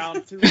Damn,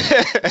 around too.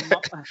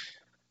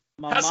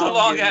 That's a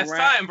long ass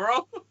time,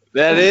 bro.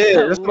 That is.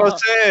 That's what I'm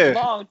saying.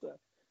 Long time.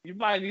 You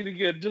might need to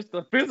get just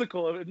a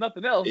physical, if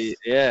nothing else.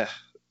 Yeah.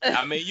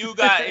 I mean, you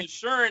got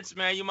insurance,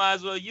 man. You might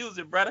as well use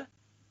it, brother.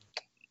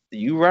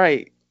 You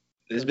right.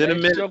 It's been a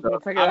minute.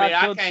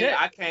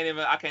 I can't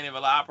even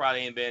lie. I probably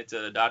ain't been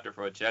to the doctor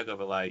for a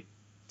checkup in like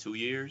 2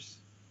 years.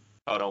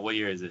 Hold on, what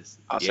year is this?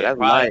 Oh, so that's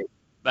probably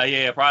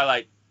probably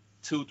like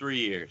 2-3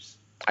 years.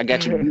 I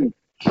got you.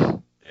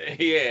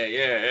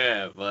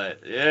 Yeah. But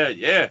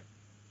yeah.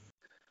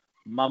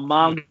 My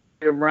mom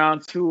get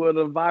round 2 of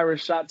the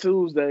virus shot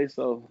Tuesday,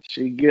 so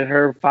she get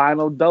her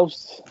final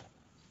dose.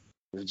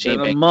 It's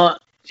been a month.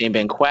 She ain't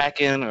been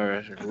quacking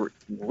or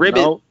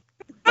ribbit. Nope.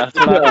 That's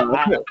what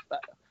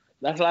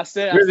I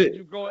said. I said,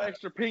 you grow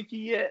extra pinky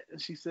yet?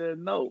 And she said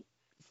no.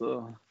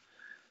 So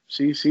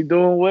she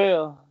doing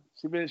well.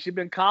 She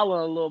been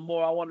calling a little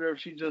more. I wonder if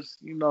she just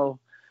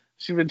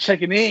she been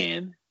checking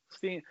in,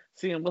 seeing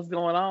what's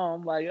going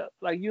on. Like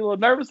you a little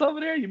nervous over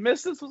there? You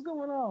missed this? What's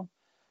going on?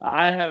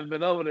 I haven't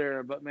been over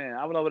there, but man,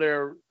 I went over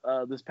there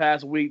this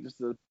past week just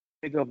to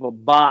pick up a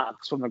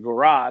box from the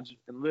garage,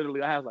 and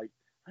literally I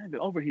ain't been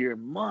over here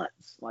in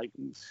months. Like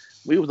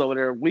we was over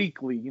there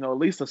weekly, at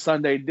least a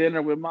Sunday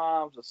dinner with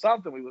moms or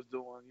something we was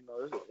doing.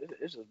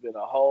 It's just been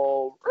a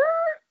whole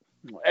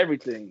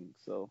everything.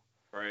 So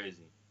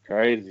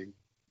Crazy.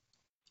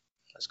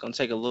 It's gonna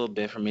take a little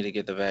bit for me to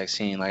get the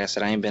vaccine. Like I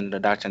said, I ain't been to the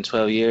doctor in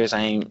 12 years.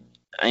 I ain't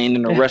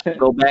in a rush to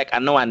go back. I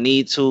know I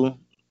need to.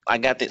 I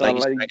got the I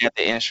got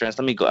the insurance.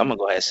 Let me go. I'm gonna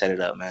go ahead and set it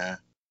up, man.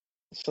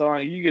 So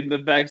you getting the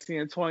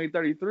vaccine in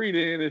 2033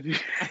 then if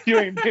you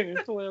ain't been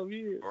in 12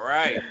 years.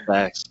 Right.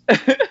 Facts.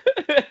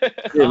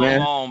 Come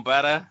on,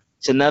 brother.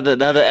 It's another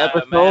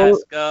episode.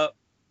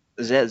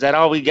 Is that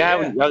all we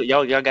got?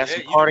 Yeah. Y'all got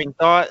some parting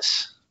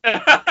thoughts?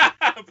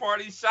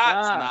 Party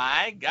shots? Nah,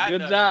 I ain't got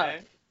good nothing, job.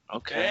 Man.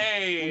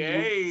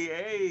 Okay.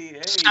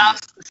 Hey.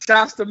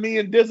 Shouts to me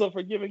and Dizzle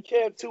for giving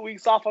Kev 2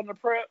 weeks off on the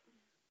prep.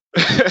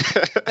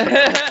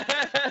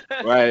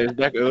 Right,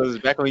 it was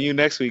back on you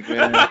next week,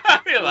 man.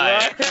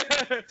 Like,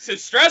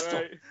 it's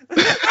stressful.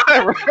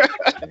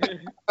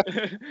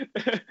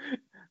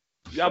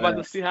 Y'all about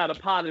to see how the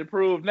pod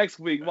improve next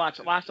week. Watch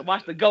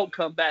the GOAT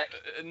come back.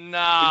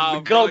 Nah,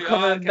 the GOAT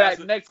coming back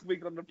next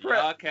week on the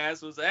prep. Y'all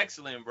cast was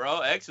excellent,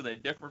 bro.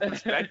 Excellent, different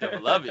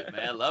perspective. Love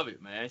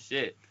it, man.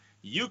 Shit,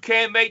 you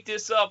can't make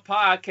this up.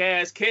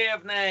 Podcast.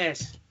 Kev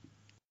Nash,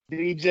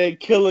 DJ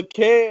Killer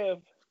Kev.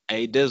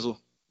 Hey Dizzle.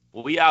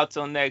 Well, we out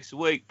till next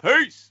week.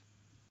 Peace.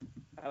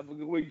 Have a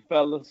good week,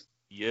 fellas.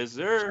 Yes,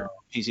 sir.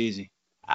 Peace easy.